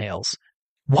last-minute emails.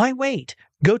 Why wait?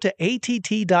 Go to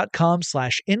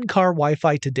att.com/in-car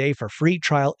Wi-Fi today for free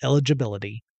trial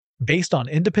eligibility. Based on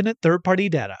independent third-party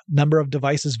data, number of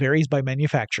devices varies by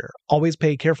manufacturer. Always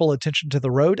pay careful attention to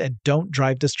the road and don't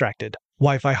drive distracted.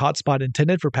 Wi-Fi hotspot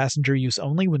intended for passenger use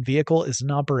only when vehicle is in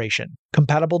operation.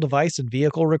 Compatible device and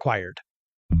vehicle required.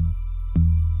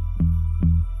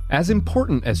 As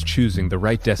important as choosing the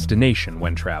right destination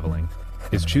when traveling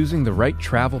is choosing the right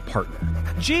travel partner.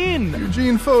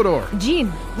 Eugene Fodor.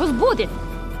 Gene, возбудит.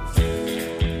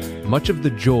 Much of the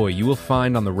joy you will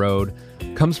find on the road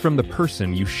comes from the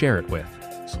person you share it with.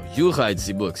 So you write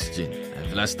the books, Gene,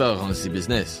 and Vlastar runs the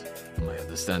business. I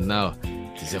understand now.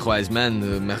 It is a wise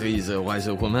man marries a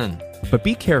wiser woman. But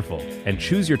be careful and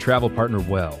choose your travel partner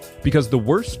well, because the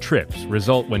worst trips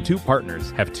result when two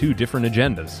partners have two different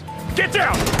agendas. Get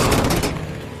down!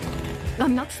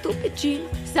 I'm not stupid, Gene.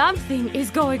 Something is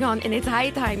going on, and it's high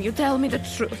time you tell me the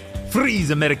truth.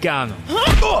 Freeze, Americano!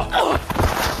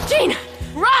 Gene,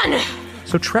 run!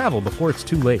 So travel before it's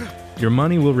too late. Your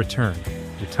money will return,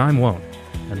 your time won't,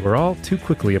 and we're all too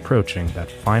quickly approaching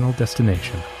that final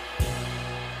destination.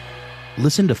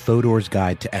 Listen to Fodor's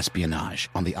Guide to Espionage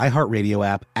on the iHeartRadio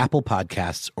app, Apple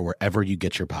Podcasts, or wherever you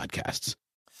get your podcasts.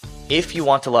 If you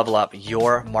want to level up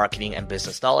your marketing and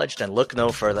business knowledge, then look no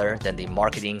further than the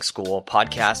Marketing School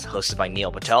podcast hosted by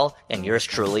Neil Patel and yours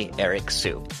truly, Eric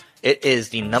Su. It is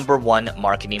the #1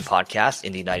 marketing podcast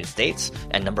in the United States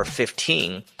and number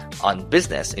 15 on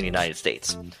business in the United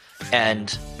States.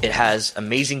 And it has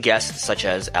amazing guests such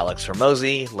as Alex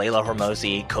Hormozi, Layla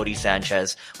Hormozi, Cody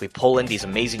Sanchez. We pull in these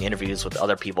amazing interviews with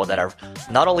other people that are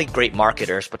not only great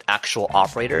marketers, but actual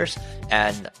operators.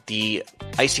 And the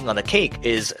icing on the cake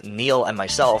is Neil and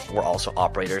myself were also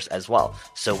operators as well.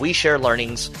 So we share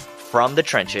learnings from the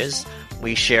trenches.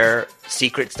 We share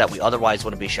secrets that we otherwise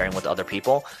wouldn't be sharing with other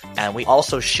people. And we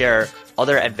also share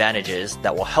other advantages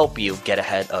that will help you get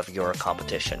ahead of your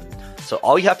competition. So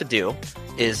all you have to do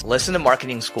is listen to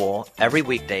Marketing School every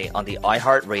weekday on the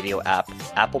iHeartRadio app,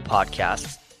 Apple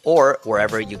Podcasts, or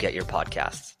wherever you get your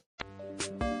podcasts.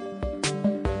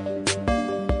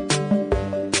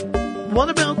 What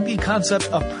about the concept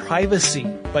of privacy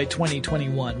by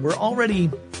 2021? We're already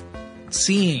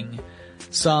seeing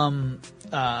some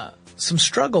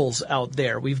struggles out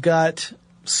there. We've got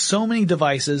so many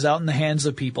devices out in the hands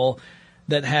of people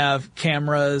that have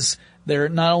cameras. They're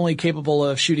not only capable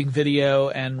of shooting video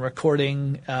and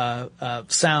recording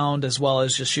sound as well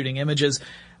as just shooting images.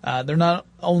 They're not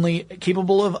only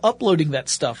capable of uploading that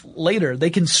stuff later,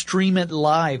 they can stream it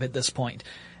live at this point.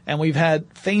 And we've had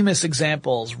famous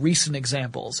examples, recent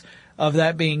examples of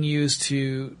that being used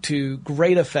to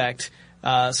great effect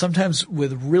sometimes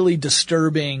with really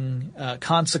disturbing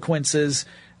consequences,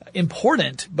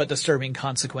 important but disturbing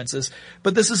consequences.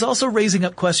 But this is also raising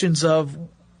up questions of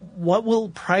what will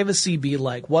privacy be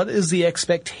like? What is the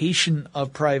expectation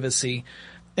of privacy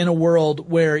in a world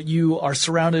where you are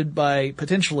surrounded by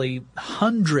potentially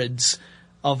hundreds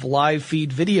of live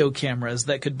feed video cameras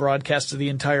that could broadcast to the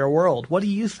entire world? What do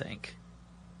you think?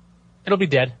 It'll be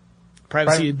dead.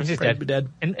 Privacy's dead.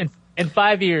 In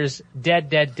 5 years, dead.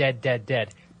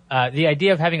 The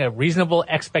idea of having a reasonable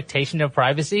expectation of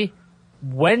privacy,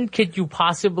 when could you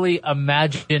possibly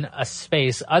imagine a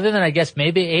space other than, I guess,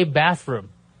 maybe a bathroom?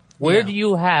 Where do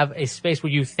you have a space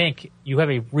where you think you have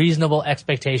a reasonable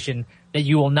expectation that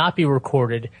you will not be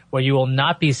recorded, where you will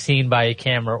not be seen by a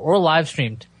camera or live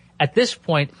streamed? At this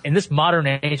point, in this modern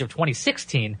age of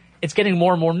 2016, it's getting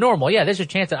more and more normal. Yeah, there's a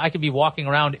chance that I could be walking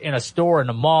around in a store, in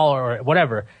a mall, or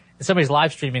whatever, and somebody's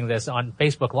live streaming this on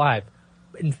Facebook Live.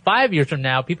 In 5 years from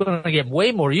now, people are going to get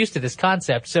way more used to this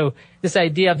concept. So this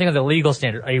idea, I'm thinking of the legal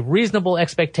standard, a reasonable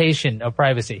expectation of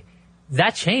privacy,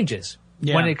 that changes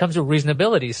when it comes to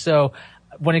reasonability. So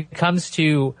when it comes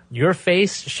to your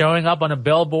face showing up on a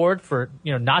billboard for,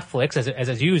 Netflix as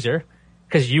a user,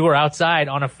 because you were outside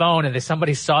on a phone and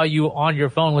somebody saw you on your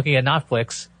phone looking at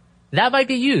Netflix, that might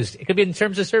be used. It could be in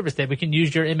terms of service that we can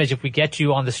use your image if we get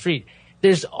you on the street.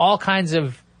 There's all kinds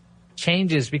of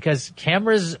changes because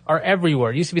cameras are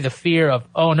everywhere. It used to be the fear of,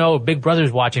 oh no, Big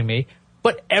Brother's watching me,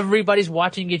 but everybody's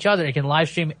watching each other. You can live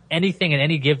stream anything at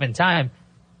any given time.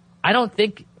 I don't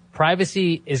think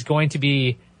privacy is going to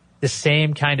be the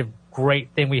same kind of great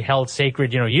thing we held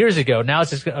sacred, years ago. Now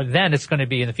it's going to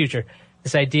be in the future.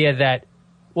 This idea that,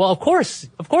 well, of course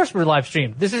we're live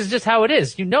streamed. This is just how it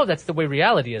is. That's the way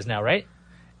reality is now, right?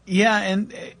 Yeah,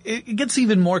 and it gets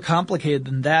even more complicated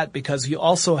than that because you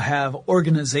also have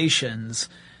organizations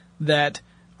that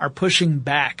are pushing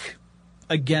back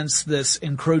against this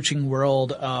encroaching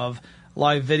world of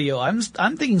live video. I'm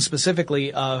thinking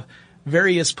specifically of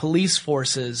various police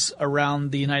forces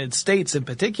around the United States in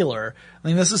particular. I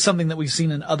mean, this is something that we've seen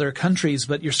in other countries,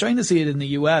 but you're starting to see it in the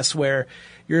U.S. where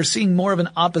you're seeing more of an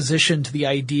opposition to the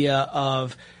idea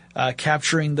of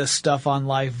capturing this stuff on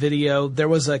live video. There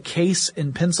was a case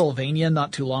in Pennsylvania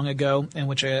not too long ago in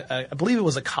which I believe it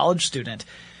was a college student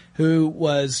who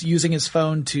was using his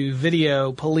phone to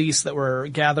video police that were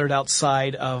gathered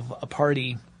outside of a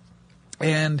party.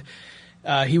 And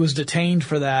he was detained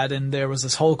for that, and there was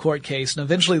this whole court case. And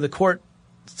eventually the court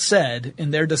said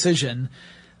in their decision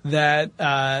that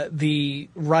the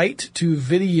right to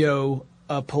video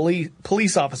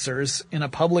police officers in a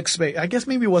public space, I guess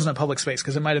maybe it wasn't a public space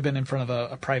because it might have been in front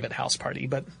of a private house party,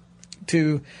 but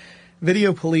to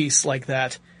video police like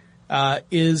that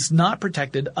is not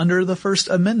protected under the First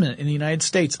Amendment in the United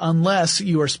States unless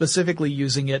you are specifically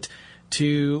using it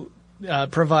to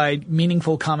provide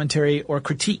meaningful commentary or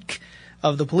critique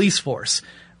of the police force,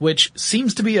 which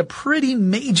seems to be a pretty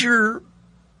major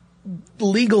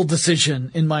legal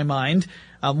decision in my mind,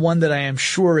 one that I am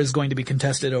sure is going to be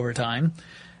contested over time.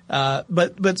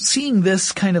 But seeing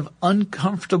this kind of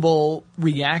uncomfortable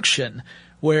reaction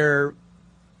where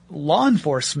law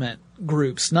enforcement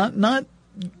groups, not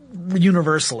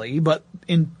universally, but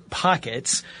in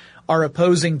pockets, are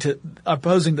opposing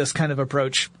this kind of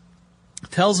approach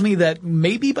tells me that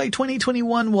maybe by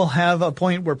 2021 we'll have a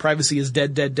point where privacy is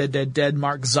dead,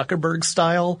 Mark Zuckerberg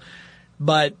style,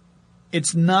 but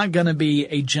it's not going to be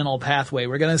a gentle pathway.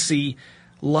 We're going to see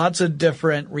lots of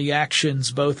different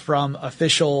reactions, both from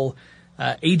official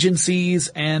agencies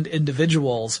and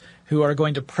individuals who are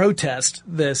going to protest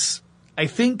this, I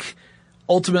think,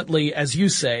 ultimately, as you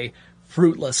say,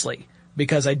 fruitlessly,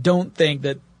 because I don't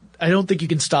think you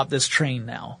can stop this train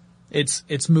now.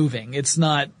 It's moving.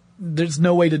 There's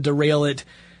no way to derail it.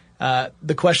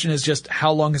 The question is just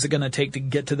how long is it going to take to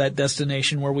get to that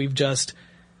destination where we've just,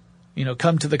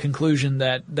 come to the conclusion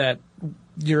that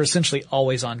you're essentially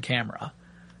always on camera.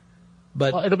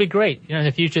 But it'll be great. In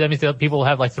the future, that means that people will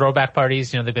have like throwback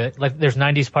parties. They'll be like there's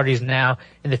 90s parties now.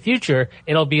 In the future,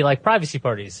 it'll be like privacy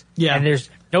parties. Yeah. And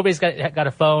nobody's got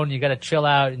a phone. You got to chill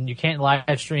out and you can't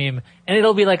live stream. And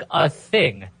it'll be like a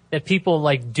thing that people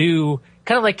like do,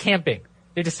 kind of like camping.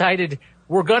 They decided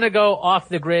we're going to go off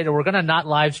the grid or we're going to not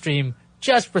live stream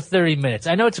just for 30 minutes.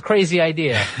 I know it's a crazy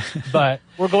idea, but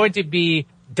we're going to be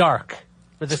dark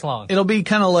for this long. It'll be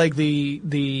kind of like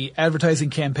the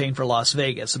advertising campaign for Las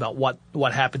Vegas about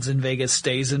what happens in Vegas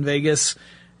stays in Vegas.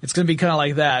 It's going to be kind of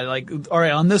like that. Like, all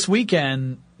right, on this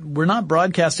weekend, we're not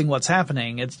broadcasting what's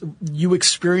happening. You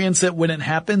experience it when it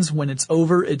happens. When it's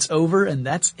over, and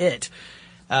that's it.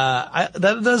 That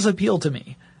does appeal to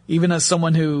me, even as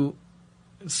someone who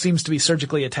seems to be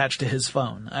surgically attached to his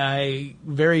phone. I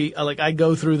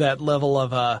go through that level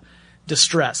of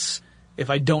distress if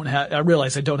I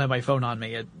realize I don't have my phone on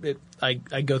me.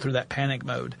 I go through that panic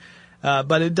mode.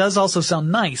 But it does also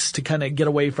sound nice to kind of get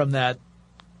away from that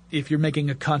if you're making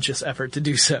a conscious effort to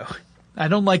do so. I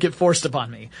don't like it forced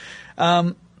upon me.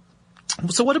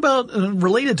 So what about,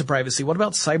 related to privacy, what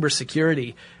about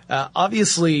cybersecurity?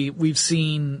 Obviously, we've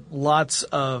seen lots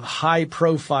of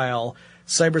high-profile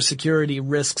cybersecurity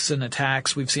risks and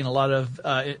attacks. We've seen a lot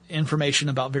of information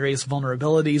about various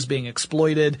vulnerabilities being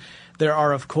exploited. There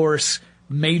are, of course,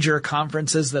 major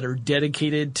conferences that are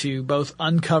dedicated to both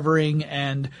uncovering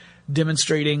and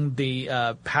demonstrating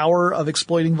the power of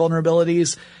exploiting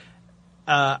vulnerabilities.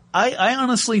 I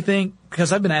honestly think,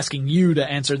 because I've been asking you to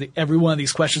answer every one of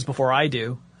these questions before I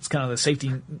do, it's kind of the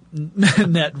safety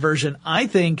net version. I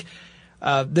think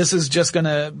this is just going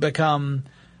to become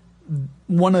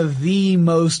one of the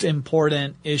most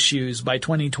important issues by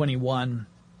 2021.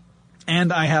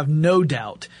 And I have no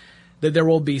doubt that there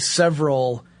will be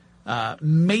several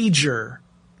major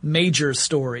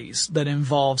stories that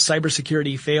involve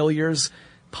cybersecurity failures,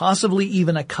 possibly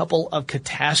even a couple of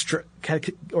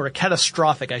catastrophic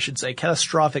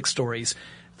stories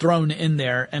thrown in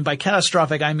there. And by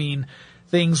catastrophic, I mean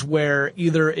things where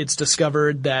either it's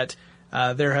discovered that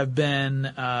there have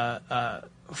been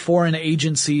foreign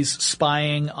agencies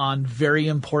spying on very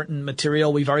important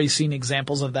material. We've already seen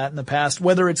examples of that in the past,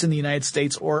 whether it's in the United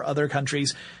States or other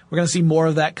countries. We're going to see more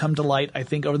of that come to light, I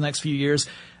think, over the next few years.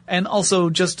 And also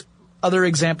just other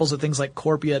examples of things like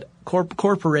corporate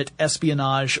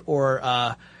espionage,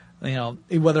 or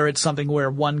whether it's something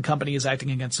where one company is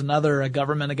acting against another, a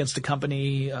government against a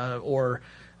company, or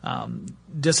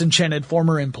disenchanted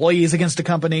former employees against a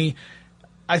company.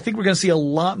 I think we're going to see a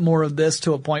lot more of this,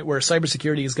 to a point where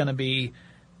cybersecurity is going to be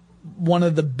one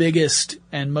of the biggest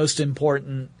and most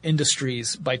important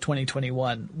industries by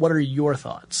 2021. What are your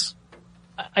thoughts?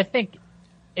 I think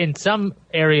in some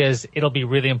areas it'll be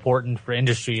really important for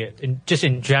industry, just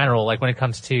in general, like when it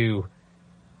comes to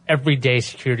everyday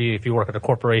security. If you work at a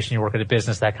corporation, you work at a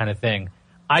business, that kind of thing.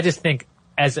 I just think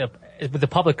with the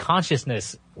public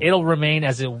consciousness, it'll remain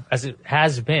as it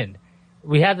has been.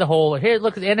 We have the whole, here,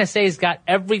 look, the NSA's got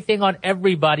everything on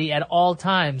everybody at all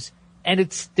times, and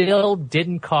it still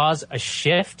didn't cause a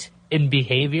shift in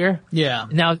behavior. Yeah.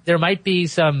 Now, there might be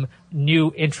some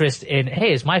new interest in,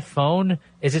 hey, is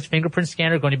its fingerprint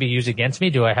scanner going to be used against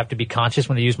me? Do I have to be conscious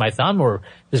when I use my thumb? Or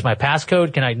is my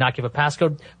passcode, can I not give a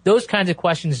passcode? Those kinds of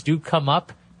questions do come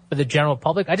up for the general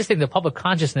public. I just think the public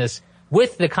consciousness,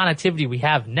 with the connectivity we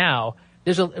have now,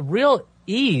 there's a real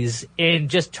ease in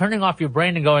just turning off your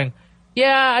brain and going,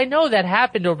 yeah, I know that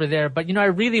happened over there, but I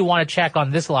really want to check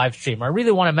on this live stream. I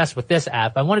really want to mess with this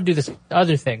app. I want to do this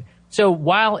other thing. So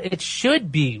while it should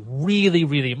be really,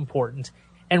 really important,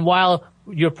 and while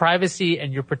your privacy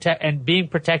and being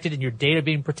protected and your data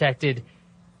being protected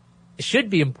should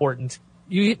be important,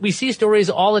 we see stories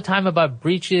all the time about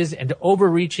breaches and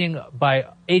overreaching by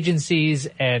agencies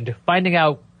and finding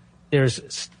out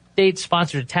there's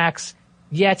state-sponsored attacks.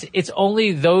 Yet it's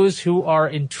only those who are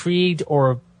intrigued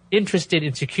or interested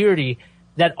in security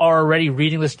that are already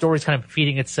reading the stories, kind of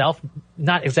feeding itself,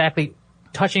 not exactly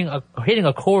hitting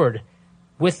a chord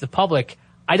with the public.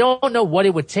 I don't know what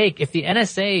it would take if the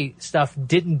NSA stuff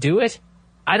didn't do it.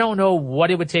 I don't know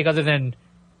what it would take other than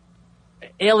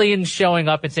aliens showing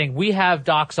up and saying, we have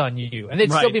docs on you. And they'd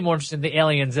still be more interested in the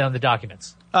aliens than on the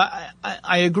documents.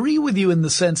 I agree with you in the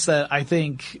sense that I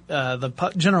think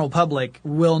the general public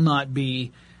will not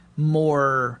be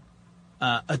more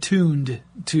attuned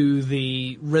to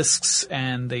the risks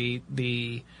and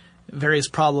the various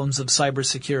problems of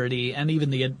cybersecurity, and even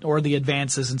the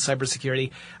advances in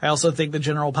cybersecurity. I also think the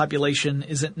general population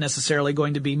isn't necessarily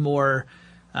going to be more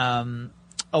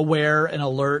aware and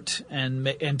alert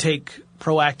and take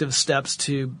proactive steps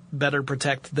to better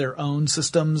protect their own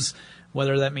systems,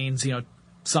 whether that means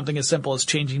something as simple as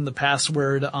changing the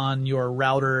password on your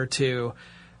router to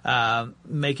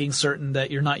making certain that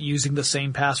you're not using the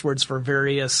same passwords for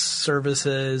various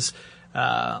services,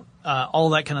 all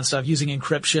that kind of stuff, using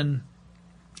encryption.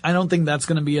 I don't think that's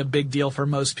going to be a big deal for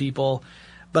most people.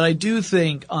 But I do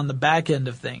think on the back end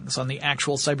of things, on the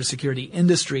actual cybersecurity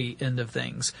industry end of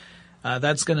things,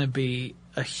 that's going to be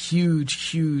a huge,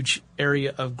 huge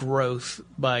area of growth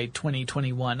by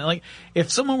 2021. Like, if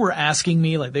someone were asking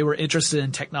me, like they were interested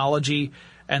in technology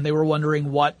and they were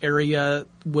wondering what area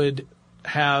would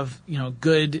have,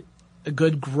 good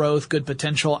growth, good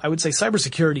potential, I would say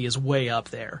cybersecurity is way up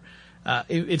there.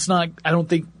 It's not, I don't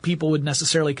think people would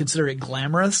necessarily consider it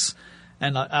glamorous,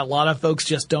 and a lot of folks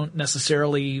just don't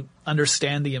necessarily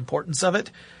understand the importance of it.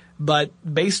 But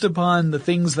based upon the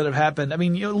things that have happened, I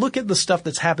mean, you look at the stuff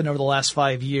that's happened over the last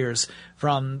 5 years,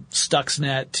 from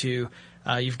Stuxnet to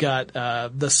you've got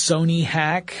the Sony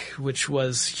hack, which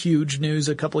was huge news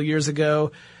a couple of years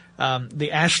ago.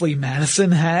 The Ashley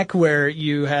Madison hack, where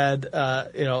you had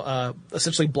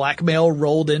essentially blackmail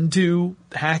rolled into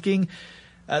hacking.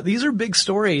 These are big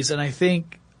stories, and I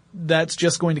think that's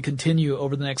just going to continue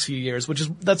over the next few years,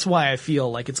 that's why I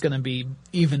feel like it's going to be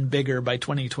even bigger by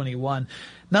 2021.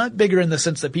 Not bigger in the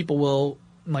sense that people will,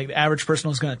 like the average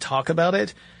person is going to talk about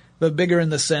it, but bigger in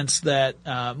the sense that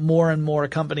more and more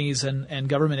companies and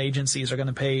government agencies are going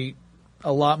to pay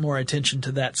a lot more attention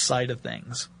to that side of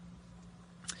things.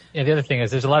 Yeah, the other thing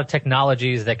is there's a lot of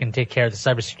technologies that can take care of the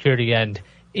cybersecurity end,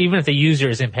 even if the user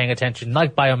isn't paying attention,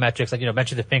 like biometrics, like,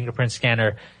 mentioned the fingerprint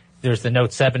scanner. There's the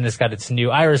Note 7 that's got its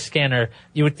new iris scanner.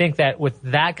 You would think that with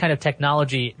that kind of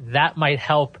technology, that might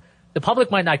help. The public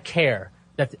might not care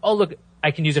that, oh, look, I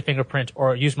can use a fingerprint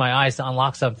or use my eyes to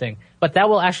unlock something. But that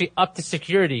will actually up the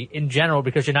security in general,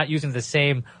 because you're not using the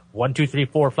same 1, 2, 3,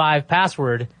 4, 5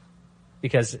 password,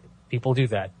 because people do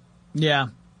that. Yeah.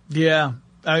 Yeah.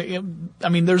 I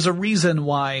mean, there's a reason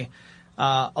why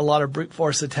a lot of brute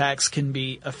force attacks can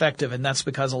be effective, and that's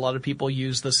because a lot of people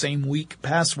use the same weak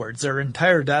passwords. Their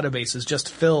entire database is just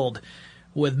filled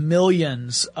with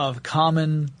millions of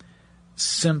common,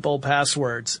 simple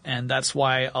passwords, and that's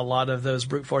why a lot of those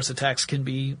brute force attacks can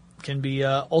be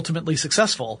ultimately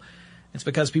successful. It's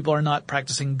because people are not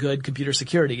practicing good computer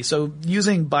security. So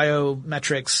using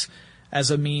biometrics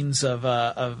as a means of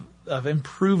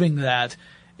improving that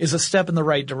is a step in the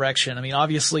right direction. I mean,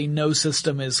 obviously no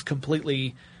system is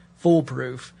completely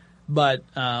foolproof, but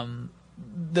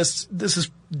this is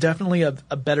definitely a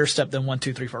better step than 1,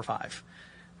 2, 3, 4, 5,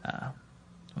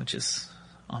 which is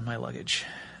on my luggage.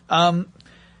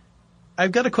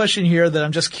 I've got a question here that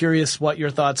I'm just curious what your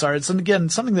thoughts are. It's, again,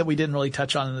 something that we didn't really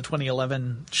touch on in the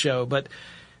 2011 show, but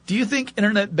do you think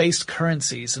internet-based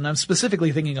currencies, and I'm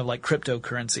specifically thinking of like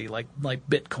cryptocurrency, like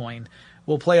Bitcoin,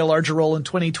 will play a larger role in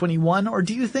 2021? Or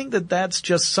do you think that that's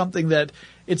just something that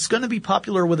it's going to be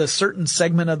popular with a certain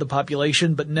segment of the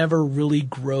population, but never really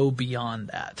grow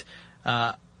beyond that?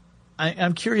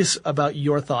 I'm curious about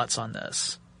your thoughts on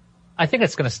this. I think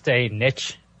it's going to stay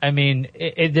niche. I mean,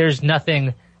 there's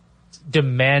nothing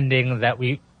demanding that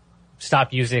we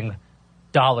stop using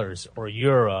dollars or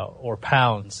euro or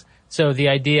pounds. So the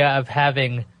idea of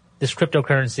having this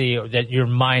cryptocurrency that you're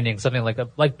mining, something like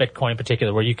Bitcoin in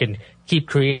particular, where you can keep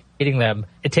creating them,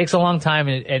 it takes a long time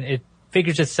and it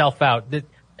figures itself out.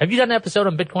 Have you done an episode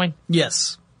on Bitcoin?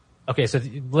 Yes. Okay, so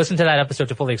listen to that episode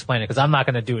to fully explain it, because I'm not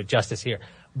going to do it justice here.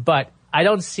 But I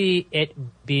don't see it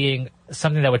being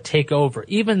something that would take over,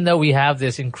 even though we have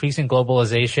this increasing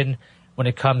globalization when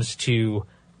it comes to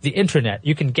the internet.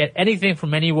 You can get anything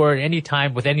from anywhere at any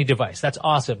time with any device. That's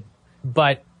awesome.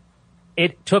 But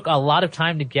it took a lot of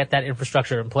time to get that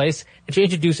infrastructure in place and to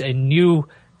introduce a new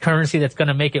currency that's going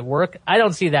to make it work. I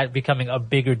don't see that becoming a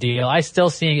bigger deal. I still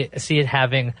see it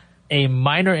having a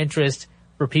minor interest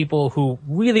for people who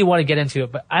really want to get into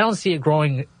it, but I don't see it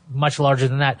growing much larger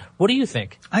than that. What do you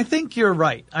think? I think you're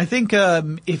right. I think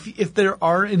if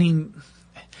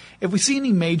we see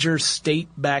any major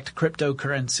state-backed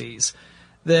cryptocurrencies,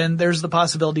 then there's the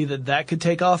possibility that could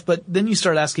take off. But then you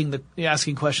start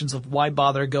asking questions of why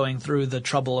bother going through the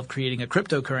trouble of creating a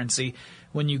cryptocurrency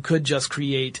when you could just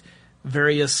create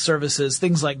various services,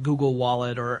 things like Google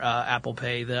Wallet or Apple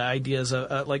Pay. The ideas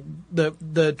of like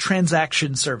the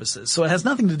transaction services. So it has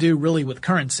nothing to do really with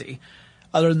currency,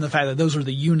 other than the fact that those are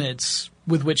the units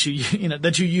with which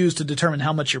that you use to determine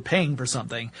how much you're paying for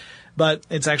something. But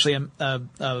it's actually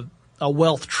a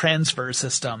wealth transfer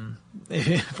system,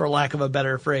 for lack of a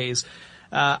better phrase.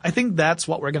 I think that's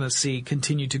what we're going to see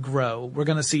continue to grow. We're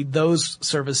going to see those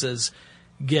services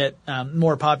get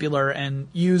more popular and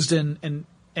used and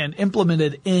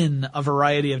implemented in a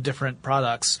variety of different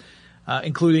products,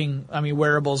 including,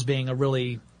 wearables being a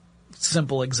really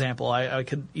simple example. I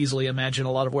could easily imagine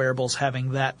a lot of wearables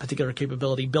having that particular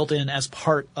capability built in as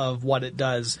part of what it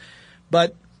does.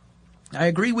 But I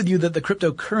agree with you that the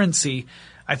cryptocurrency,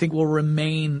 I think, will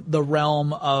remain the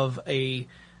realm of a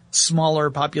smaller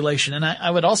population. And I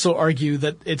would also argue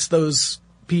that it's those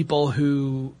people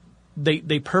who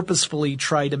they purposefully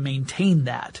try to maintain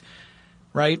that,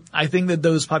 right? I think that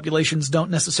those populations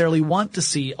don't necessarily want to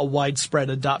see a widespread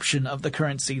adoption of the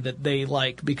currency that they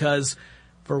like, because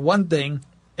for one thing,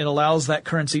 it allows that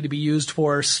currency to be used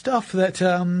for stuff that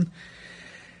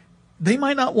they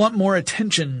might not want more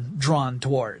attention drawn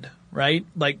toward, right?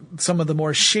 Like some of the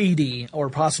more shady or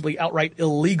possibly outright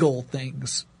illegal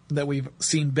things that we've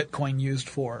seen Bitcoin used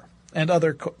for, and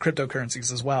other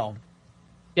cryptocurrencies as well.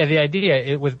 Yeah, the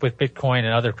idea with Bitcoin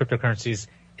and other cryptocurrencies,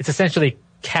 it's essentially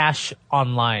cash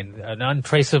online, an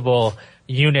untraceable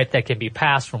unit that can be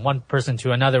passed from one person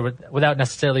to another without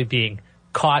necessarily being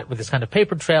caught with this kind of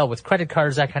paper trail, with credit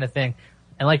cards, that kind of thing.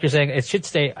 And like you're saying, it should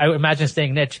stay, I would imagine,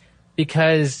 staying niche,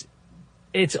 because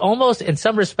it's almost, in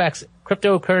some respects,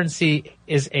 cryptocurrency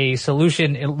is a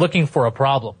solution in looking for a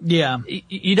problem. Yeah.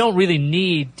 You don't really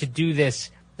need to do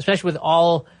this, especially with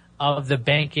all of the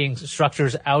banking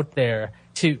structures out there,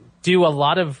 to do a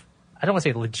lot of, I don't want to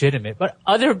say legitimate, but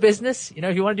other business.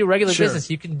 If you want to do regular business,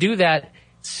 you can do that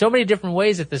so many different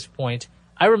ways at this point.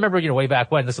 I remember, way back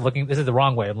when, this is the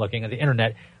wrong way of looking at the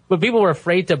internet, but people were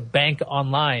afraid to bank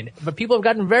online, but people have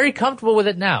gotten very comfortable with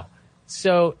it now.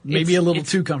 So maybe a little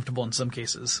too comfortable in some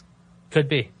cases. Could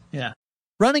be. Yeah.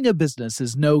 Running a business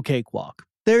is no cakewalk.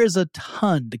 There is a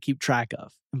ton to keep track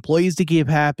of. Employees to keep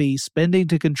happy, spending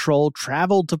to control,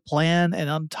 travel to plan, and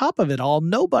on top of it all,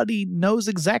 nobody knows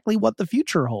exactly what the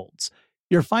future holds.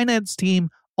 Your finance team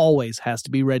always has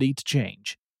to be ready to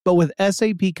change. But with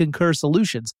SAP Concur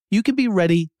Solutions, you can be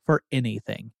ready for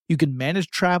anything. You can manage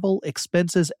travel,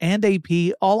 expenses, and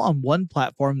AP all on one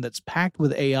platform that's packed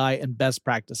with AI and best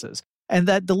practices, and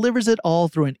that delivers it all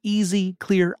through an easy,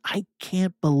 clear, I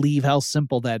can't believe how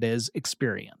simple that is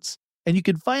experience. And you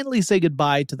can finally say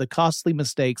goodbye to the costly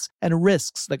mistakes and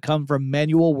risks that come from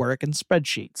manual work and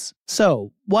spreadsheets.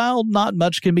 So, while not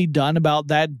much can be done about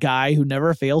that guy who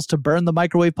never fails to burn the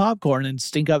microwave popcorn and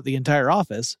stink up the entire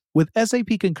office, with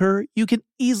SAP Concur, you can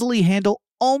easily handle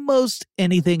almost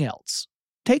anything else.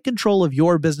 Take control of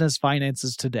your business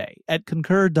finances today at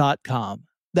Concur.com.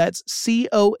 That's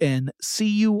CONCUR.com.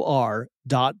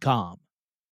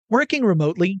 Working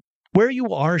remotely, where you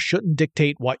are shouldn't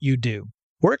dictate what you do.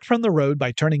 Work from the road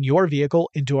by turning your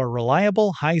vehicle into a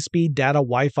reliable high-speed data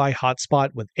Wi-Fi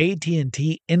hotspot with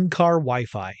AT&T in-car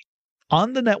Wi-Fi.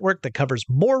 On the network that covers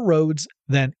more roads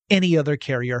than any other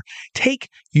carrier, take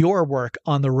your work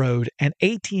on the road and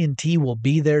AT&T will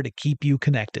be there to keep you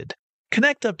connected.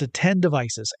 Connect up to 10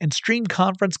 devices and stream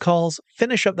conference calls,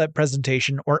 finish up that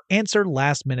presentation, or answer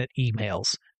last-minute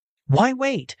emails. Why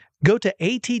wait? Go to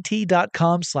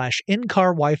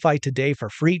att.com/in-car Wi-Fi today for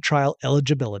free trial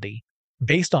eligibility.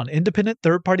 Based on independent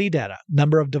third-party data,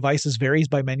 number of devices varies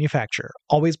by manufacturer.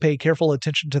 Always pay careful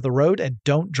attention to the road and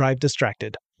don't drive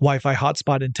distracted. Wi-Fi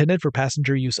hotspot intended for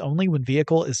passenger use only when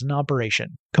vehicle is in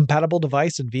operation. Compatible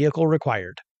device and vehicle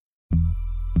required.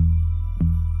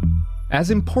 As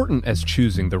important as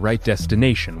choosing the right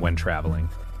destination when traveling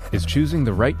is choosing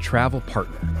the right travel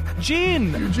partner.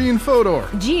 Eugene Fodor.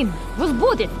 Gene was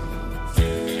booted.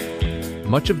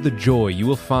 Much of the joy you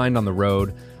will find on the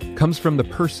road comes from the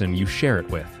person you share it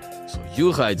with. So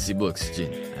you write the books,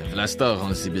 Gene, and Vlastar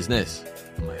runs the business.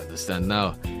 I understand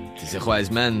now. The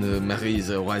wise man marries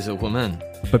a wiser woman.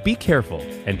 But be careful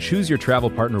and choose your travel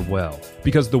partner well,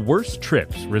 because the worst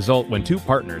trips result when two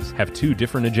partners have two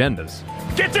different agendas.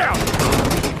 Get down!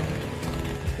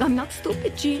 I'm not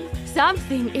stupid, Gene.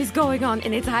 Something is going on,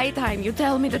 and it's high time you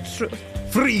tell me the truth.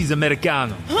 Freeze,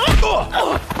 Americano.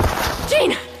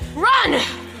 Gene, run!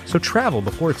 So travel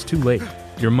before it's too late.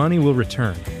 Your money will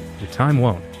return, your time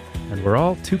won't, and we're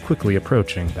all too quickly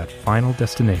approaching that final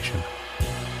destination.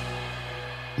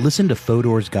 Listen to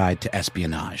Fodor's Guide to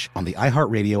Espionage on the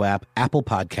iHeartRadio app, Apple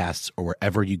Podcasts, or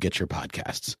wherever you get your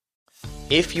podcasts.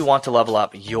 If you want to level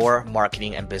up your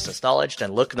marketing and business knowledge,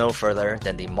 then look no further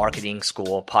than the Marketing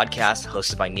School podcast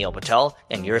hosted by Neil Patel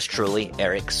and yours truly,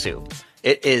 Eric Su.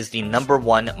 It is the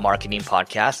 #1 marketing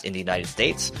podcast in the United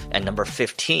States and number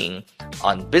 15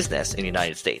 on business in the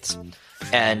United States.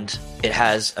 And it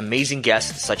has amazing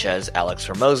guests such as Alex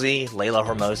Hormozi, Layla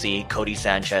Hormozi, Cody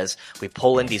Sanchez. We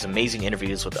pull in these amazing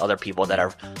interviews with other people that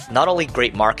are not only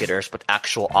great marketers, but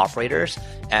actual operators.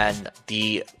 And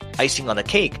the icing on the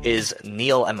cake is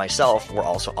Neil and myself were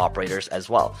also operators as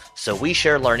well. So we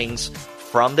share learnings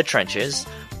from the trenches.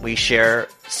 We share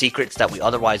secrets that we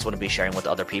otherwise wouldn't be sharing with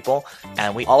other people.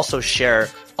 And we also share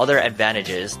other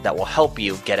advantages that will help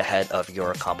you get ahead of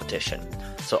your competition.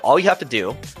 So all you have to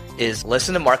do is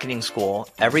listen to Marketing School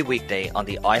every weekday on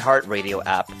the iHeartRadio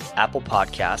app, Apple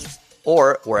Podcasts,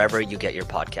 or wherever you get your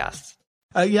podcasts.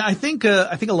 Yeah, I think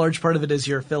a large part of it is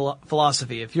your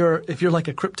philosophy. If you're like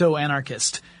a crypto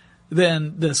anarchist,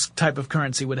 then this type of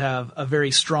currency would have a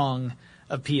very strong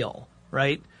appeal,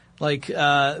 right? Like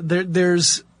I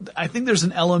think there's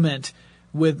an element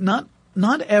with not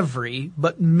every,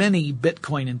 but many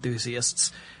Bitcoin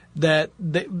enthusiasts that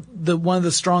one of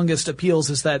the strongest appeals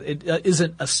is that it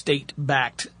isn't a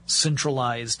state-backed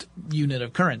centralized unit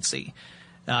of currency.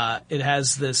 It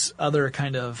has this other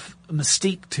kind of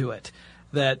mystique to it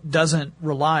that doesn't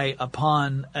rely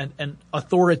upon an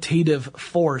authoritative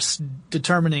force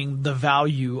determining the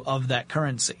value of that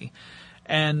currency.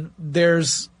 And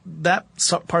there's that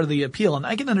part of the appeal, and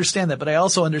I can understand that, but I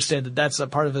also understand that that's a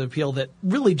part of the appeal that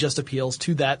really just appeals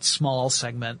to that small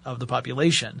segment of the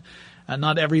population.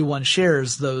 Not everyone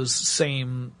shares those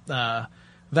same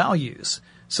values.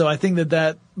 So I think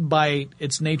that by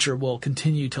its nature will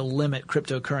continue to limit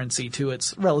cryptocurrency to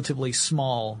its relatively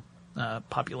small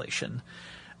population.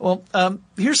 Well,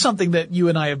 here's something that you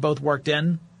and I have both worked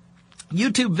in.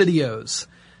 YouTube videos.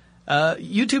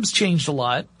 YouTube's changed a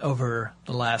lot over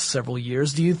the last several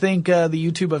years. Do you think the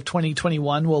YouTube of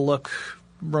 2021 will look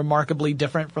remarkably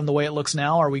different from the way it looks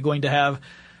now? Are we going to have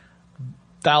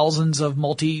thousands of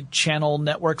multi-channel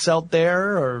networks out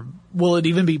there, or will it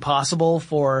even be possible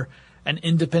for an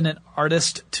independent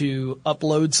artist to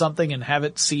upload something and have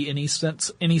it see any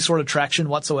sort of traction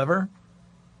whatsoever?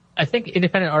 I think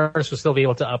independent artists will still be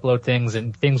able to upload things,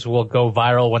 and things will go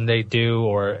viral when they do,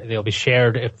 or they'll be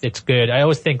shared if it's good. I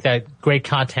always think that great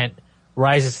content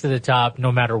rises to the top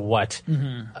no matter what.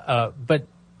 Mm-hmm. But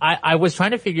I was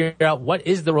trying to figure out what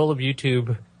is the role of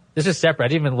YouTube. This is separate. I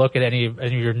didn't even look at any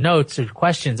of your notes or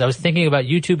questions. I was thinking about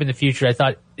YouTube in the future. I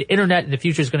thought the internet in the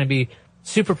future is going to be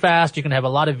super fast. You're going to have a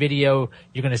lot of video.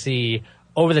 You're going to see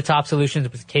over-the-top solutions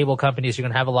with cable companies. You're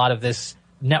going to have a lot of this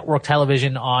network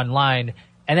television online.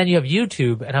 And then you have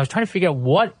YouTube, and I was trying to figure out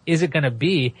what is it going to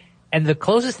be. And the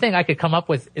closest thing I could come up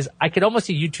with is I could almost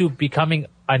see YouTube becoming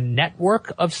a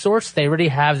network of sorts. They already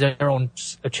have their own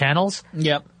channels.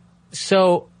 Yep.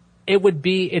 So it would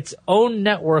be its own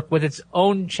network with its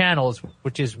own channels,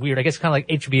 which is weird. I guess kind of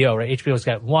like HBO, right? HBO's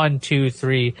got 1, 2,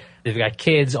 3. They've got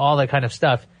kids, all that kind of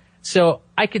stuff. So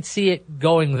I could see it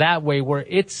going that way, where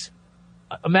it's,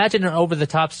 imagine an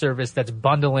over-the-top service that's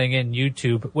bundling in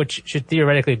YouTube, which should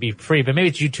theoretically be free, but maybe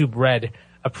it's YouTube Red,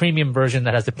 a premium version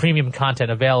that has the premium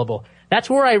content available. That's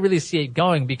where I really see it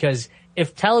going, because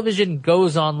if television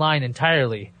goes online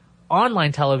entirely,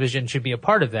 online television should be a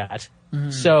part of that.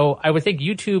 Mm. So I would think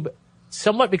YouTube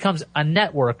somewhat becomes a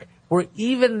network where,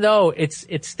 even though it's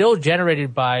still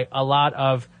generated by a lot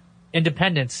of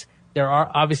independents, there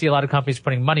are obviously a lot of companies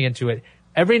putting money into it.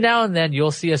 Every now and then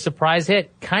you'll see a surprise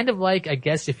hit, kind of like, I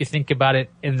guess, if you think about it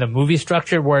in the movie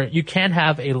structure, where you can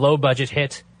have a low budget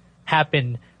hit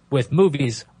happen with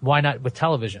movies. Why not with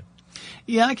television?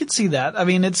 Yeah, I could see that. I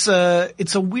mean, it's a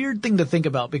weird thing to think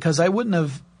about, because I wouldn't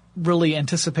have really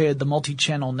anticipated the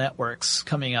multi-channel networks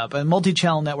coming up. A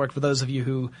multi-channel network, for those of you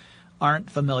who aren't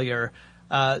familiar,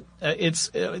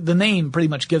 the name pretty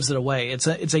much gives it away. It's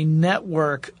a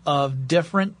network of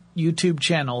different YouTube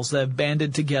channels that have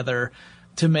banded together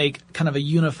to make kind of a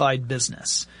unified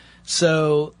business.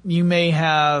 So you may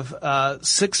have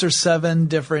 6 or 7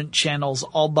 different channels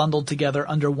all bundled together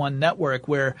under one network,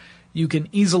 where you can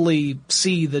easily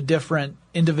see the different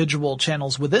individual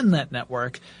channels within that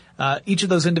network. Each of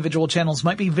those individual channels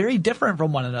might be very different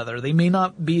from one another. They may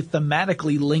not be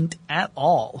thematically linked at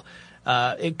all.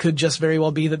 It could just very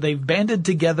well be that they've banded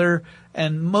together,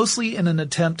 and mostly in an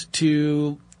attempt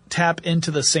to tap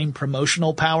into the same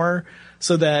promotional power,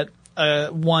 so that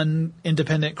one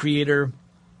independent creator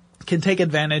can take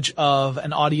advantage of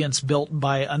an audience built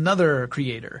by another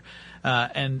creator.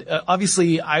 And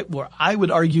obviously, I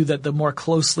would argue that the more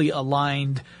closely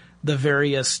aligned the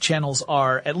various channels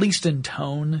are, at least in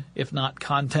tone, if not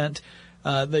content,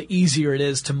 the easier it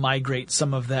is to migrate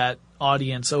some of that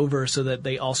audience over so that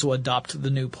they also adopt the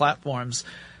new platforms.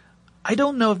 I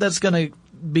don't know if that's going to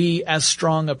be as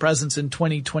strong a presence in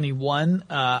 2021.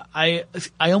 I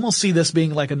almost see this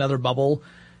being like another bubble,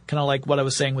 kind of like what I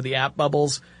was saying with the app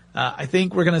bubbles. I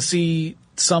think we're going to see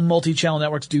some multi-channel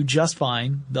networks do just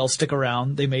fine. They'll stick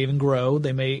around. They may even grow.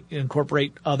 They may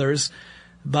incorporate others.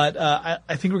 But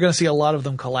I think we're going to see a lot of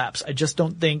them collapse. I just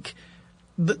don't think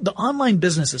the online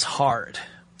business is hard.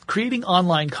 Creating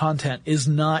online content is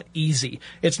not easy.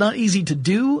 It's not easy to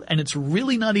do, and it's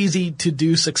really not easy to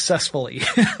do successfully,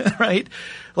 right?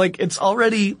 Like, it's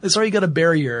already got a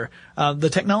barrier. The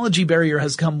technology barrier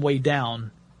has come way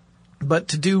down, but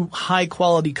to do high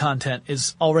quality content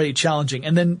is already challenging.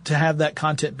 And then to have that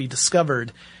content be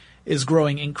discovered is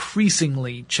growing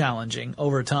increasingly challenging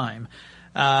over time.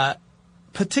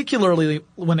 Particularly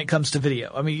when it comes to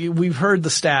video. I mean, we've heard the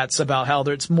stats about how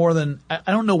it's more than, I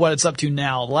don't know what it's up to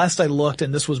now. The last I looked,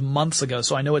 and this was months ago,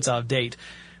 so I know it's out of date,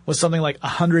 was something like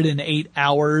 108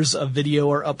 hours of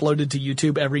video are uploaded to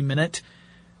YouTube every minute.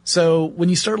 So when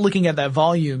you start looking at that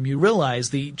volume, you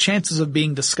realize the chances of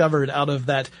being discovered out of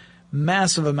that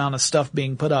massive amount of stuff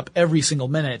being put up every single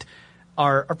minute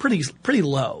are pretty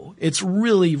low. It's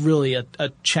really, really a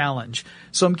challenge.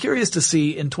 So I'm curious to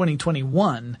see in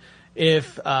 2021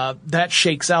 if that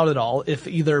shakes out at all, if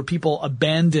either people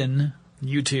abandon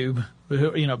YouTube,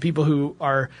 people who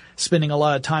are spending a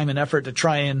lot of time and effort to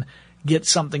try and get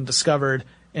something discovered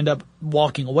end up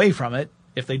walking away from it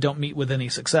if they don't meet with any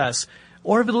success,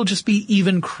 or if it'll just be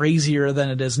even crazier than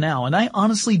it is now. And I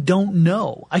honestly don't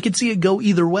know. I could see it go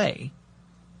either way.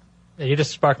 You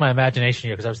just sparked my imagination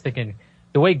here, because I was thinking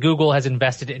the way Google has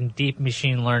invested in deep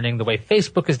machine learning, the way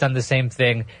Facebook has done the same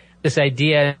thing, this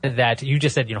idea that you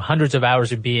just said, hundreds of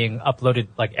hours are being uploaded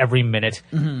like every minute.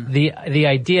 Mm-hmm. The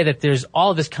idea that there's all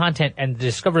of this content and the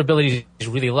discoverability is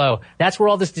really low. That's where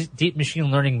all this deep machine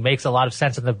learning makes a lot of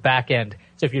sense on the back end.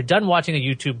 So if you're done watching a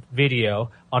YouTube video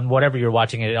on whatever you're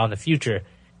watching it on the future,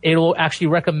 it will actually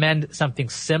recommend something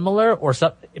similar, or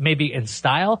maybe in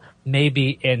style,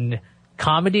 maybe in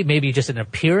comedy, maybe just an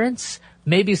appearance,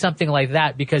 maybe something like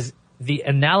that, because the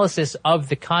analysis of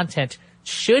the content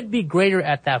should be greater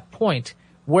at that point,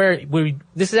 where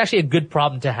this is actually a good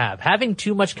problem to have. Having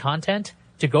too much content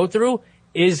to go through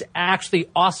is actually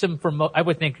awesome for I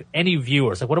would think any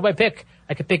viewers. Like, what do I pick?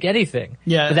 I could pick anything.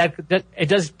 Yeah. But that it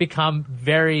does become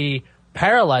very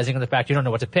paralyzing in the fact you don't know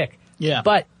what to pick. Yeah.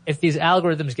 But if these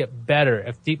algorithms get better,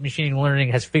 if deep machine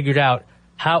learning has figured out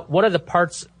what are the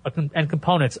parts and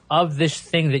components of this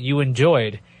thing that you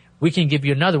enjoyed, we can give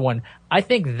you another one. I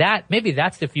think that maybe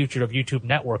that's the future of YouTube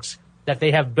networks, that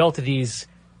they have built these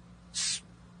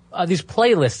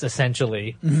playlists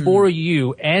essentially for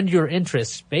you and your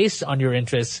interests, based on your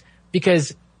interests,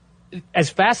 because as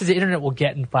fast as the internet will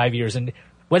get in 5 years, and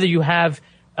whether you have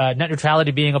net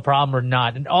neutrality being a problem or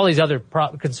not, and all these other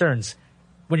concerns,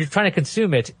 when you're trying to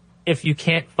consume it, if you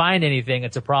can't find anything,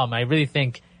 it's a problem. I really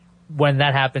think when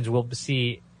that happens, we'll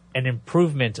see an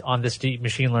improvement on this deep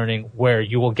machine learning, where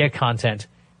you will get content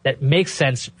that makes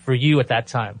sense for you at that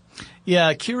time.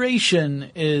 Yeah, curation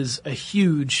is a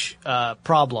huge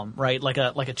problem, right? Like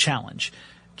a challenge.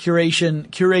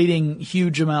 Curating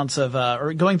huge amounts of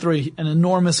or going through an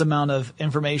enormous amount of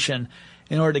information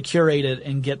in order to curate it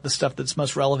and get the stuff that's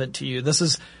most relevant to you. This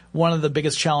is one of the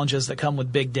biggest challenges that come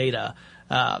with big data.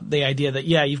 The idea that,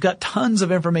 you've got tons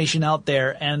of information out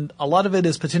there, and a lot of it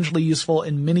is potentially useful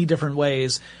in many different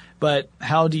ways, but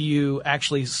how do you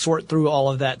actually sort through all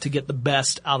of that to get the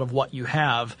best out of what you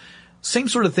have? Same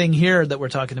sort of thing here that we're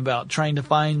talking about, trying to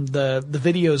find the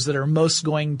videos that are most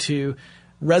going to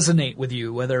resonate with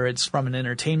you, whether it's from an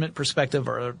entertainment perspective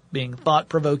or being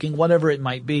thought-provoking, whatever it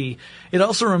might be. It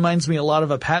also reminds me a lot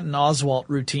of a Patton Oswalt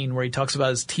routine where he talks about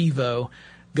his TiVo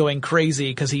going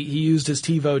crazy because he used his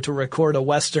TiVo to record a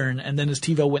Western, and then his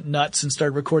TiVo went nuts and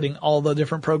started recording all the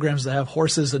different programs that have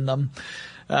horses in them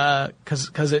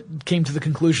because it came to the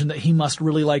conclusion that he must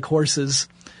really like horses.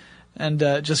 And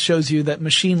just shows you that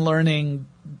machine learning,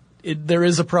 there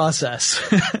is a process.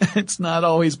 It's not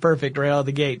always perfect right out of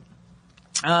the gate.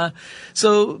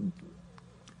 So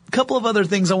a couple of other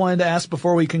things I wanted to ask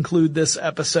before we conclude this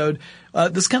episode.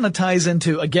 This kind of ties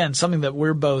into, again, something that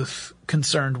we're both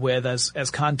concerned with as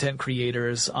content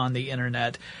creators on the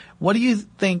internet. What do you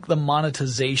think the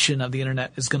monetization of the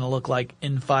internet is going to look like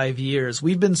in 5 years?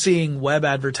 We've been seeing web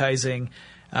advertising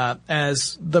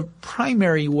as the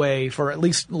primary way for at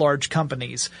least large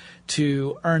companies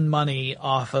to earn money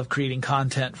off of creating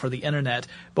content for the internet.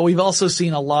 But we've also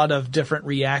seen a lot of different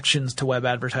reactions to web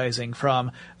advertising,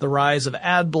 from the rise of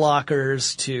ad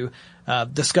blockers to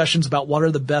discussions about what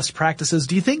are the best practices.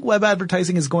 Do you think web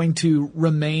advertising is going to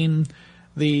remain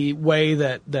the way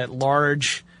that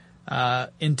large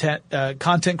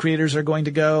content creators are going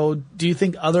to go? Do you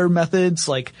think other methods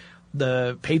like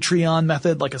the Patreon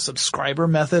method, like a subscriber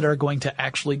method, are going to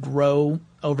actually grow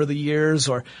over the years?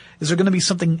 Or is there going to be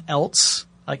something else?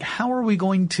 Like, how are we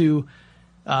going to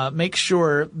make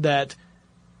sure that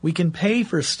we can pay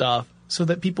for stuff so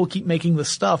that people keep making the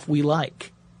stuff we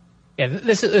like? Yeah,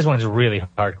 this one's a really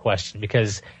hard question,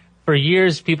 because for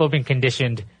years people have been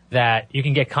conditioned that you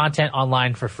can get content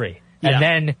online for free. And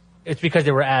then it's because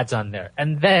there were ads on there.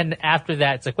 And then after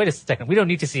that, it's like, wait a second, we don't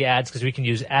need to see ads because we can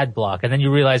use ad block. And then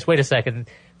you realize, wait a second,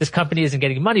 this company isn't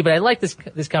getting money, but I like this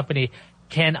company.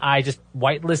 Can I just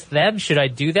whitelist them? Should I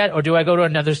do that? Or do I go to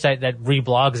another site that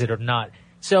reblogs it or not?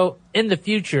 So in the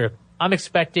future, I'm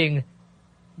expecting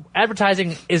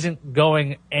advertising isn't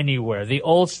going anywhere. The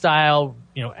old style,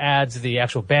 ads, the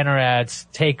actual banner ads,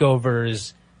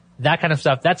 takeovers, that kind of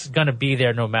stuff, that's going to be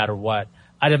there no matter what.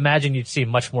 I'd imagine you'd see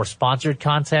much more sponsored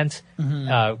content,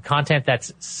 content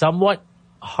that's somewhat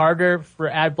harder for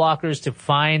ad blockers to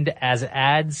find as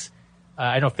ads.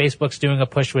 I know Facebook's doing a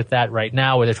push with that right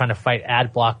now, where they're trying to fight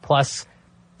Ad Block Plus,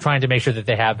 trying to make sure that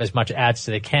they have as much ads as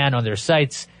they can on their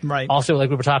sites. Right. Also, like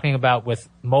we were talking about with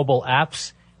mobile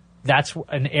apps, that's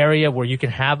an area where you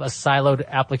can have a siloed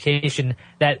application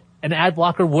that an ad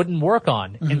blocker wouldn't work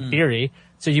on in theory.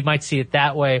 So you might see it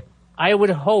that way. I would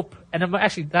hope, and I'm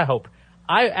actually not hope,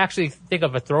 I actually think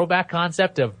of a throwback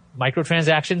concept of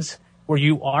microtransactions where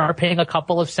you are paying a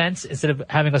couple of cents instead of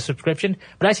having a subscription.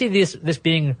 But I see this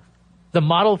being the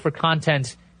model for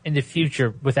content in the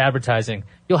future with advertising.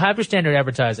 You'll have your standard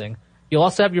advertising. You'll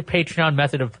also have your Patreon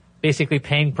method of basically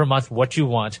paying per month what you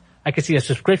want. I could see a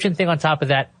subscription thing on top of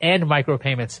that and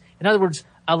micropayments. In other words,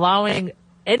 allowing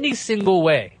any single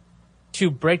way to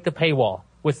break the paywall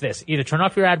with this. Either turn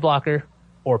off your ad blocker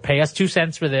or pay us 2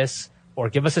 cents for this or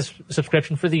give us a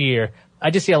subscription for the year.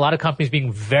 I just see a lot of companies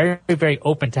being very, very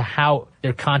open to how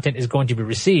their content is going to be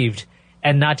received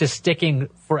and not just sticking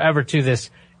forever to this.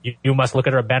 You must look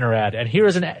at our banner ad. And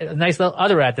here's a nice little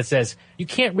other ad that says, you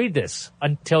can't read this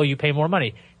until you pay more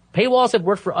money. Paywalls have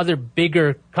worked for other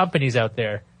bigger companies out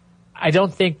there. I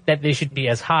don't think that they should be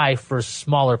as high for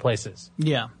smaller places.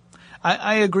 Yeah.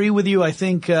 I agree with you. I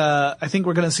think we're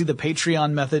going to see the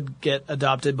Patreon method get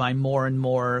adopted by more and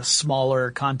more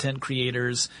smaller content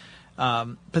creators,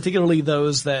 particularly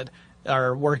those that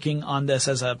are working on this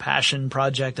as a passion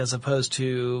project as opposed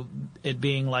to it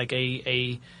being like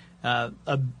a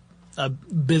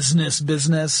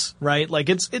business, right? Like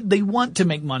they want to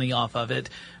make money off of it,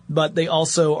 but they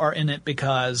also are in it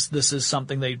because this is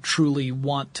something they truly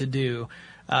want to do.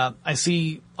 I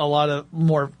see a lot of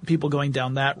more people going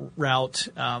down that route.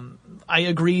 I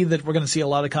agree that we're going to see a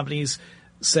lot of companies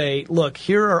say, look,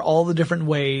 here are all the different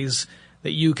ways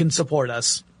that you can support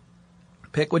us.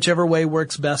 Pick whichever way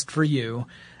works best for you.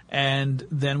 And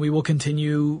then we will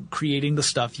continue creating the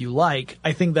stuff you like.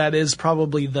 I think that is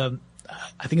probably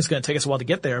I think it's going to take us a while to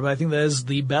get there, but I think that is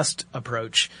the best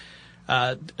approach.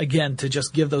 Again, to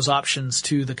just give those options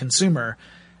to the consumer.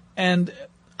 And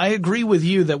I agree with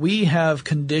you that we have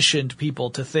conditioned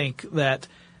people to think that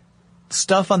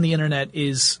stuff on the internet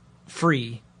is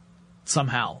free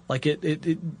somehow. Like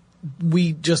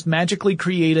we just magically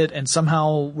create it and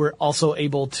somehow we're also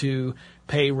able to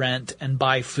pay rent and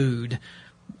buy food.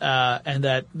 And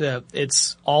that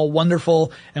it's all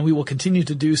wonderful and we will continue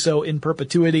to do so in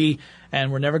perpetuity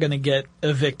and we're never going to get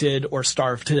evicted or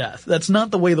starved to death. That's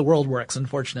not the way the world works,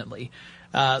 unfortunately.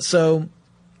 So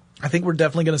I think we're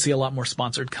definitely going to see a lot more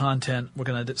sponsored content. We're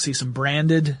going to see some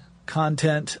branded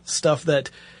content, stuff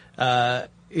that, we're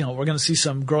going to see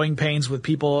some growing pains with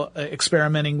people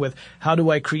experimenting with how do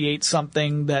I create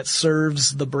something that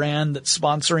serves the brand that's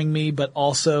sponsoring me, but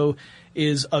also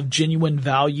is of genuine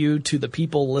value to the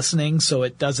people listening so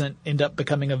it doesn't end up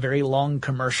becoming a very long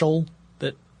commercial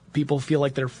that people feel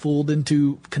like they're fooled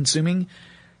into consuming,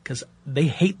 because they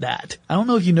hate that. I don't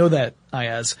know if you know that,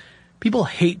 Ayaz. People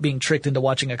hate being tricked into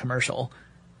watching a commercial.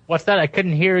 What's that? I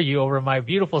couldn't hear you over my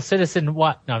beautiful citizen.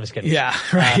 What? No, I'm just kidding. Yeah,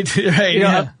 right. Right.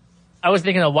 Yeah. I was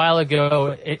thinking a while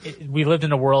ago, we lived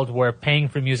in a world where paying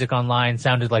for music online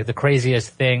sounded like the craziest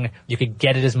thing. You could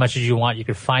get it as much as you want. You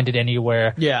could find it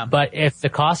anywhere. Yeah. But if the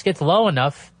cost gets low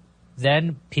enough,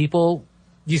 then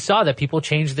you saw that people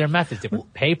changed their methods. They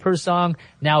would pay per song.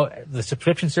 Now the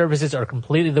subscription services are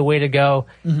completely the way to go.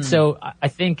 Mm-hmm. So I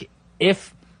think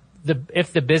if the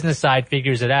business side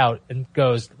figures it out and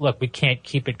goes, look, we can't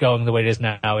keep it going the way it is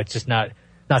now. It's just not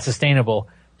sustainable.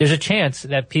 There's a chance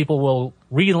that people will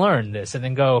relearn this and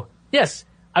then go, yes,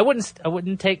 I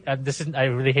wouldn't take, I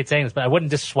really hate saying this, but I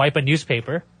wouldn't just swipe a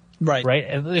newspaper. Right. Right.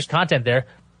 And there's content there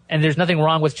and there's nothing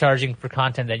wrong with charging for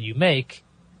content that you make.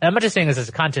 And I'm not just saying this as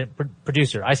a content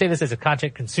producer. I say this as a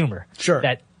content consumer. Sure.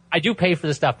 That I do pay for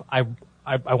the stuff I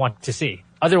want to see.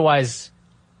 Otherwise,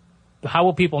 how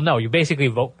will people know? You basically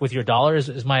vote with your dollars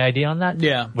is my idea on that.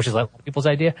 Yeah. Which is a lot of people's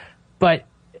idea. But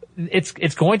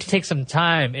it's going to take some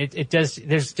time.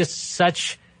 There's just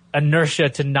such inertia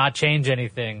to not change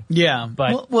anything. Yeah.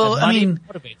 But well, I mean,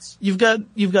 motivates. you've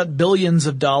got billions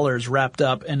of dollars wrapped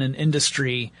up in an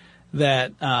industry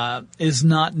that is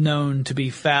not known to be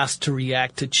fast to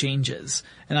react to changes.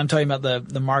 And I'm talking about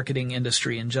the marketing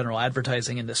industry in general,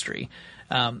 advertising industry,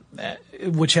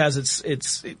 which has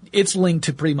it's linked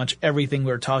to pretty much everything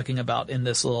we're talking about in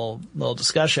this little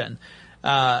discussion.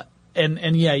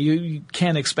 And yeah, you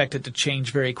can't expect it to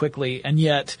change very quickly. And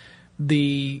yet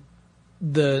the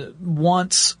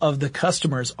wants of the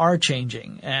customers are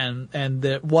changing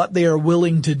and what they are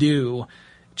willing to do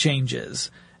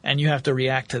changes. And you have to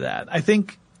react to that. I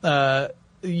think,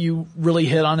 you really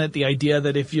hit on it, the idea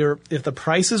that if the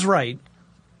price is right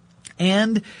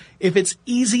and if it's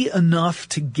easy enough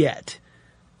to get,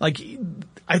 like,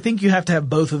 I think you have to have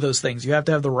both of those things. You have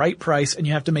to have the right price and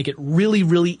you have to make it really,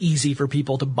 really easy for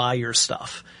people to buy your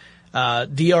stuff.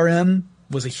 DRM,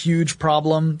 was a huge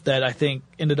problem that I think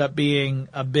ended up being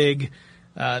a big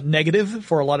negative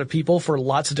for a lot of people for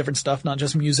lots of different stuff, not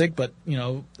just music, but,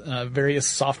 various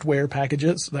software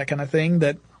packages, that kind of thing,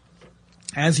 that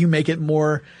as you make it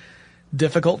more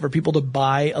difficult for people to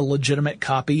buy a legitimate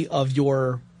copy of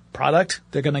your product,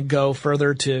 they're going to go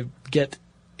further to get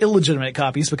illegitimate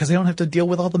copies because they don't have to deal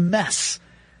with all the mess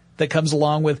that comes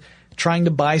along with trying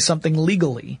to buy something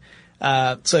legally.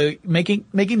 So making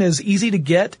it as easy to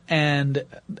get and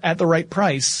at the right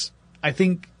price, I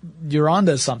think you're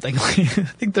onto something. I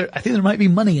think there might be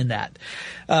money in that.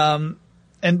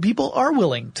 And people are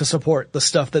willing to support the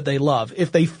stuff that they love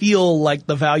if they feel like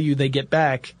the value they get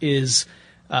back is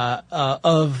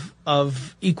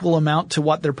of equal amount to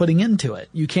what they're putting into it.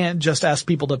 You can't just ask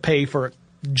people to pay for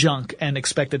junk and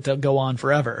expect it to go on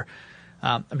forever.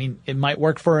 It might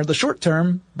work for the short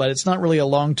term, but it's not really a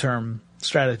long-term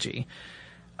strategy.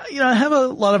 I have a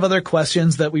lot of other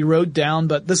questions that we wrote down,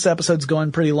 but this episode's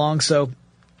going pretty long, so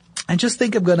I just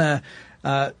think I'm gonna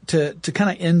to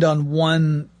kind of end on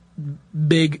one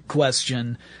big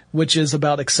question, which is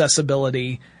about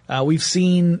accessibility. We've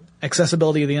seen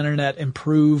accessibility of the internet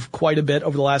improve quite a bit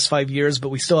over the last 5 years, but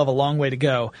we still have a long way to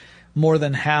go. More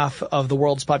than half of the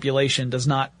world's population does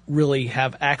not really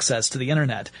have access to the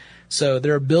internet. So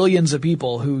there are billions of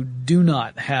people who do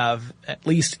not have at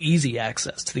least easy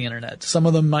access to the internet. Some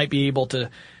of them might be able to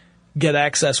get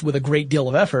access with a great deal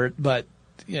of effort, but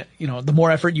the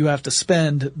more effort you have to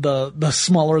spend, the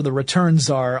smaller the returns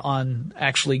are on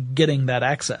actually getting that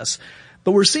access.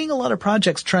 But we're seeing a lot of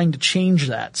projects trying to change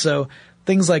that. So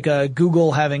things like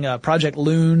Google having a Project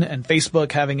Loon and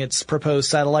Facebook having its proposed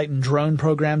satellite and drone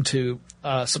program to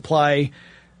supply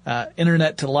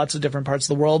internet to lots of different parts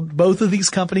of the world. Both of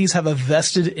these companies have a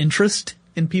vested interest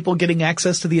in people getting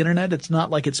access to the internet. It's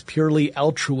not like it's purely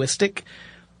altruistic.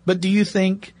 But do you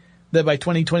think that by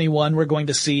 2021 we're going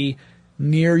to see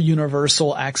near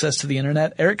universal access to the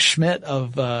internet? Eric Schmidt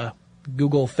of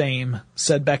Google fame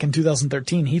said back in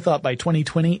 2013 he thought by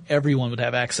 2020 everyone would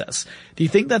have access. Do you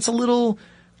think that's do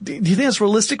you think that's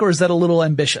realistic, or is that a little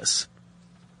ambitious?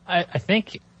 I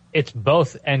think it's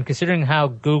both. And considering how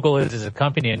Google is as a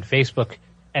company and Facebook,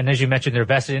 and as you mentioned, their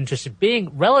vested interest in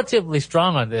being relatively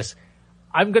strong on this,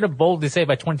 I'm going to boldly say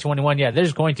by 2021,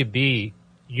 there's going to be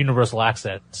universal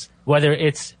access. Whether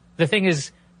the thing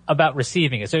is about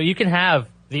receiving it. So you can have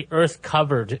the Earth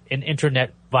covered in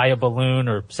internet via balloon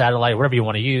or satellite, whatever you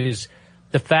want to use.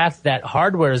 The fact that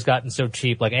hardware has gotten so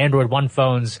cheap, like Android One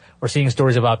phones, we're seeing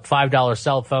stories about $5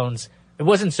 cell phones. It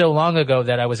wasn't so long ago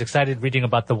that I was excited reading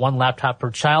about the One Laptop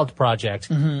Per Child project,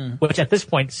 which at this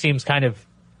point seems kind of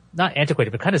not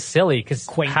antiquated, but kind of silly because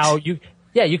how you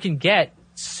can get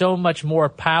so much more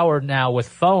power now with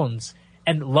phones.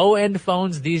 And low-end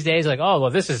phones these days, like, oh, well,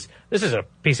 this is a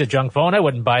piece of junk phone. I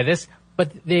wouldn't buy this.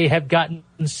 But they have gotten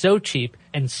so cheap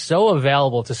and so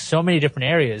available to so many different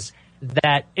areas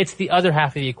that it's the other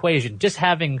half of the equation. Just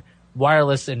having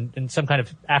wireless and some kind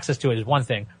of access to it is one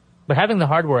thing. But having the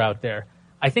hardware out there,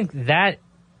 I think that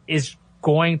is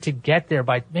going to get there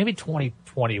by maybe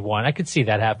 2021. I could see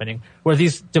that happening, where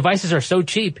these devices are so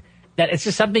cheap that it's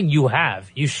just something you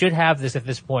have. You should have this at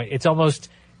this point. It's almost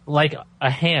like a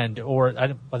hand, or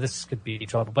this could be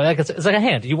trouble, but it's like a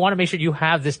hand. You want to make sure you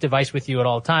have this device with you at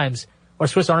all times, or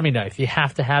Swiss Army knife. You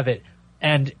have to have it.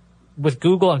 And with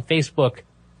Google and Facebook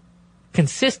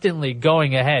consistently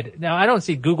going ahead, now I don't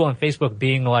see Google and Facebook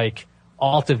being like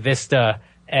Alta Vista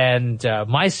and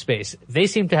MySpace. They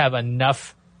seem to have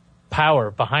enough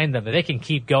power behind them that they can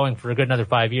keep going for a good another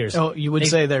 5 years. Oh, you would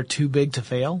say they're too big to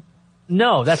fail?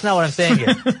 No, that's not what I'm saying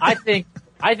here.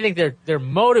 I think they're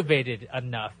motivated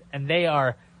enough, and they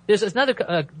are. There's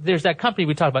that company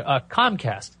we talked about,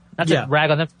 Comcast. Not to rag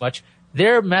on them too much.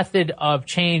 Their method of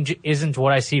change isn't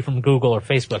what I see from Google or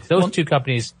Facebook. Those two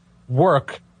companies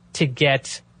work to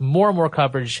get more and more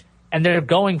coverage, and they're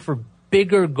going for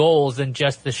bigger goals than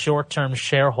just the short-term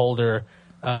shareholder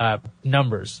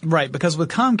numbers. Right, because with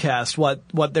Comcast,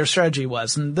 what their strategy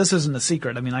was, and this isn't a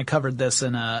secret. I mean, I covered this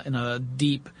in a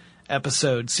deep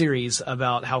episode series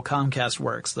about how Comcast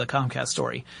works, the Comcast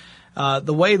story.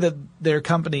 The way that their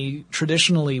company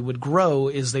traditionally would grow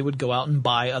is they would go out and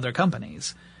buy other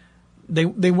companies. They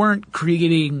weren't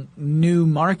creating new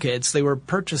markets. They were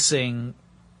purchasing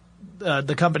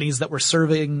the companies that were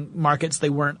serving markets they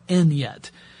weren't in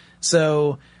yet.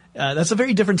 So that's a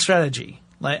very different strategy,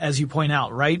 as you point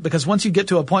out, right? Because once you get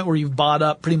to a point where you've bought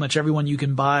up pretty much everyone you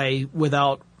can buy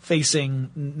without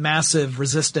facing massive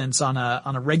resistance on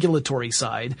a regulatory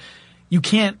side, you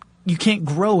can't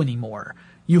grow anymore.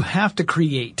 You have to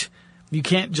create. You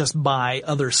can't just buy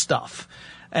other stuff.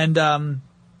 And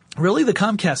really the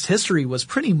Comcast history was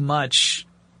pretty much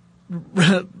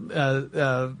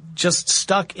just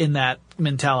stuck in that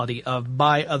mentality of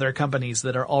buy other companies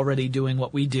that are already doing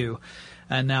what we do.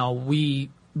 And now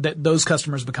those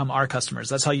customers become our customers.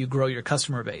 That's how you grow your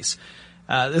customer base.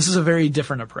 This is a very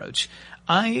different approach.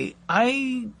 I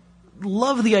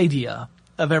love the idea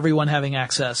of everyone having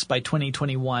access by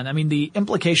 2021. I mean, the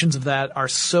implications of that are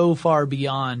so far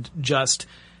beyond just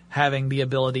having the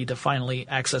ability to finally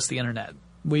access the internet.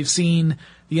 We've seen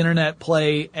the internet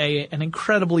play an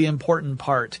incredibly important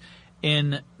part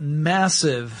in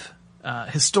massive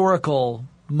historical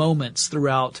moments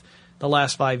throughout the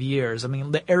last 5 years. I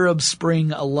mean, the Arab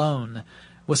Spring alone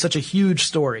was such a huge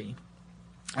story.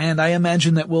 And I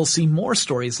imagine that we'll see more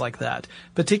stories like that,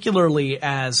 particularly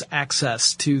as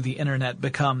access to the internet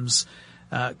becomes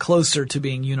closer to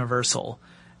being universal.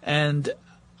 And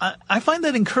I find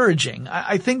that encouraging.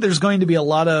 I think there's going to be a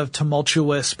lot of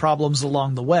tumultuous problems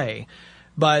along the way,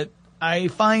 but I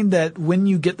find that when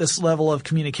you get this level of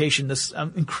communication, this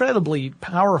incredibly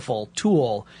powerful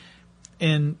tool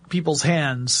in people's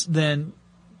hands, then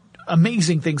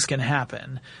amazing things can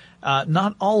happen.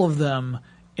 Not all of them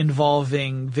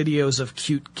involving videos of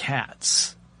cute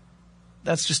cats.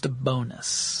 That's just a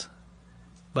bonus.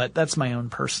 But that's my own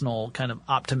personal kind of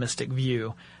optimistic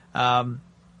view.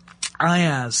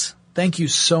 Ayaz, thank you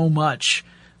so much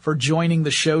for joining the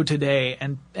show today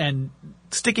and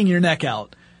sticking your neck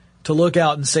out to look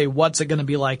out and say, what's it going to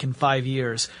be like in 5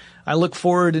 years? I look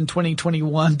forward in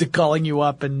 2021 to calling you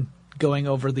up and going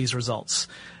over these results.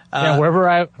 Wherever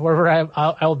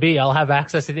I'll be, I'll have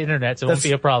access to the internet, so it won't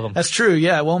be a problem. That's true.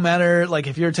 Yeah, it won't matter. Like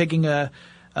if you're taking a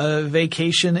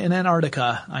vacation in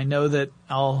Antarctica, I know that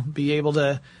I'll be able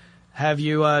to have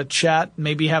you chat,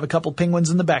 maybe have a couple penguins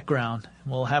in the background.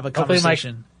 We'll have a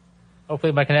conversation.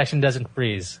 Hopefully my connection doesn't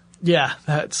freeze. Yeah,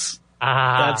 that's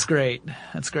great.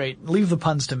 That's great. Leave the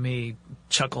puns to me,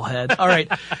 chucklehead. All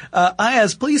right.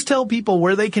 Ayaz, please tell people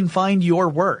where they can find your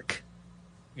work.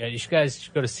 Yeah, you guys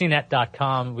should go to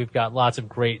cnet.com. We've got lots of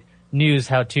great news,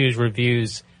 how-tos,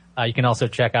 reviews. You can also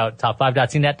check out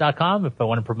top5.cnet.com if I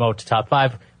want to promote Top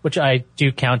 5, which I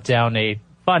do count down a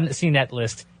fun CNET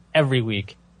list every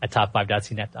week at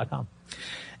top5.cnet.com.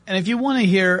 And if you want to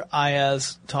hear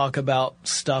Ayaz talk about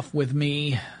stuff with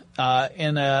me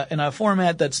in a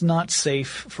format that's not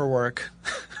safe for work,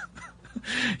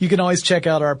 you can always check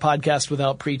out our podcast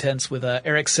Without Pretense with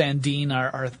Eric Sandine,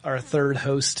 our third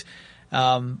host.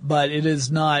 But it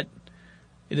is not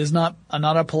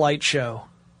a polite show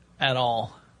at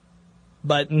all.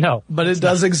 But it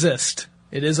does exist.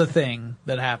 It is a thing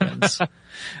that happens.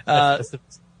 That's the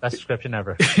best description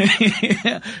ever.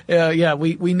 Yeah.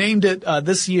 We named it,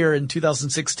 this year in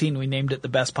 2016, we named it the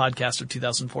best podcast of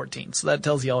 2014. So that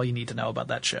tells you all you need to know about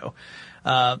that show.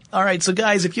 All right. So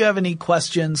guys, if you have any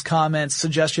questions, comments,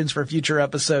 suggestions for future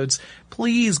episodes,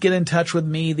 please get in touch with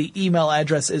me. The email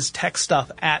address is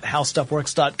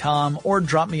techstuff@howstuffworks.com or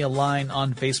drop me a line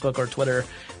on Facebook or Twitter.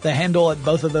 The handle at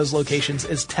both of those locations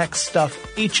is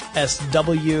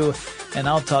techstuffhsw, and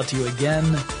I'll talk to you again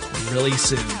really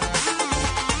soon.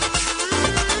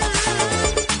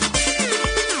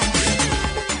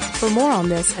 For more on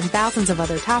this and thousands of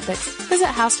other topics, visit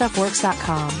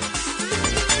howstuffworks.com.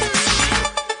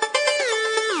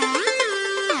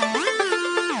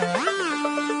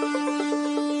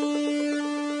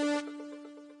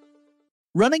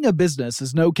 Running a business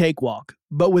is no cakewalk,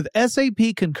 but with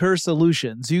SAP Concur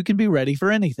Solutions, you can be ready for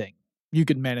anything. You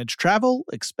can manage travel,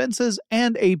 expenses,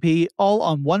 and AP all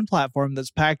on one platform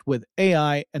that's packed with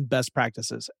AI and best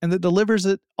practices, and that delivers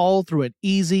it all through an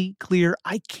easy, clear,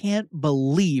 I can't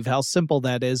believe how simple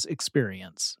that is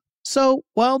experience. So,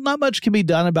 while not much can be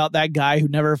done about that guy who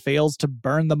never fails to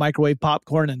burn the microwave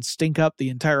popcorn and stink up the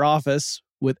entire office,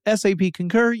 with SAP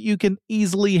Concur, you can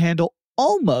easily handle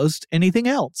almost anything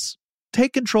else.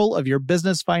 Take control of your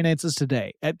business finances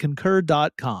today at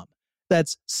concur.com.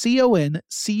 That's CONCUR.com.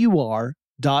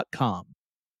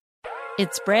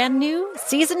 It's brand new,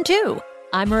 Season 2.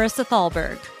 I'm Marissa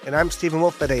Thalberg. And I'm Stephen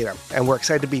Wolf-Bedeta, and we're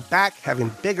excited to be back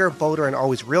having bigger, bolder, and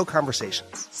always real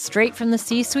conversations. Straight from the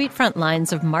C-suite front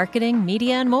lines of marketing,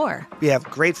 media, and more. We have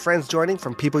great friends joining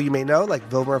from people you may know,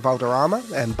 like Wilmer Valderrama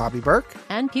and Bobby Burke.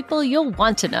 And people you'll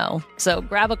want to know. So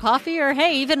grab a coffee or,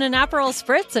 hey, even an Aperol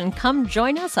Spritz and come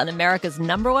join us on America's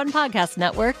 #1 podcast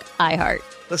network, iHeart.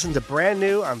 Listen to brand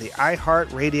new on the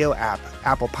iHeart Radio app,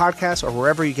 Apple Podcasts, or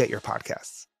wherever you get your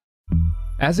podcasts.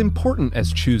 As important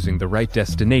as choosing the right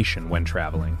destination when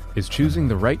traveling is choosing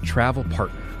the right travel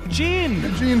partner.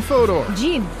 Eugene Fodor.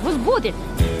 Gene, was good.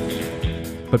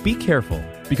 But be careful.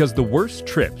 Because the worst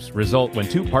trips result when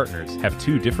two partners have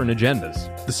two different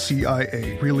agendas. The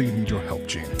CIA really need your help,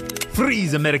 Gene.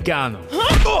 Freeze, Americano!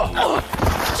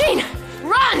 Gene,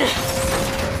 run!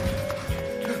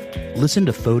 Listen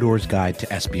to Fodor's Guide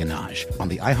to Espionage on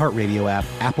the iHeartRadio app,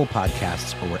 Apple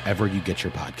Podcasts, or wherever you get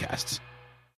your podcasts.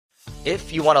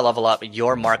 If you want to level up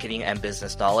your marketing and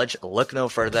business knowledge, look no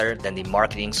further than the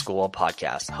Marketing School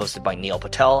podcast, hosted by Neil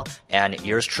Patel and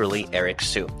yours truly, Eric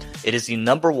Su. It is the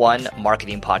 #1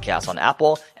 marketing podcast on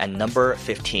Apple and number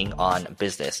 15 on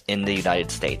business in the United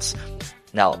States.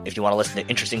 Now, if you want to listen to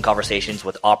interesting conversations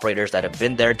with operators that have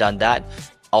been there, done that,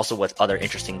 also with other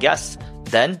interesting guests,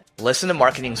 then listen to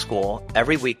Marketing School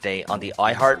every weekday on the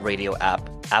iHeartRadio app,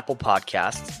 Apple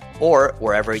Podcasts, or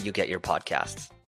wherever you get your podcasts.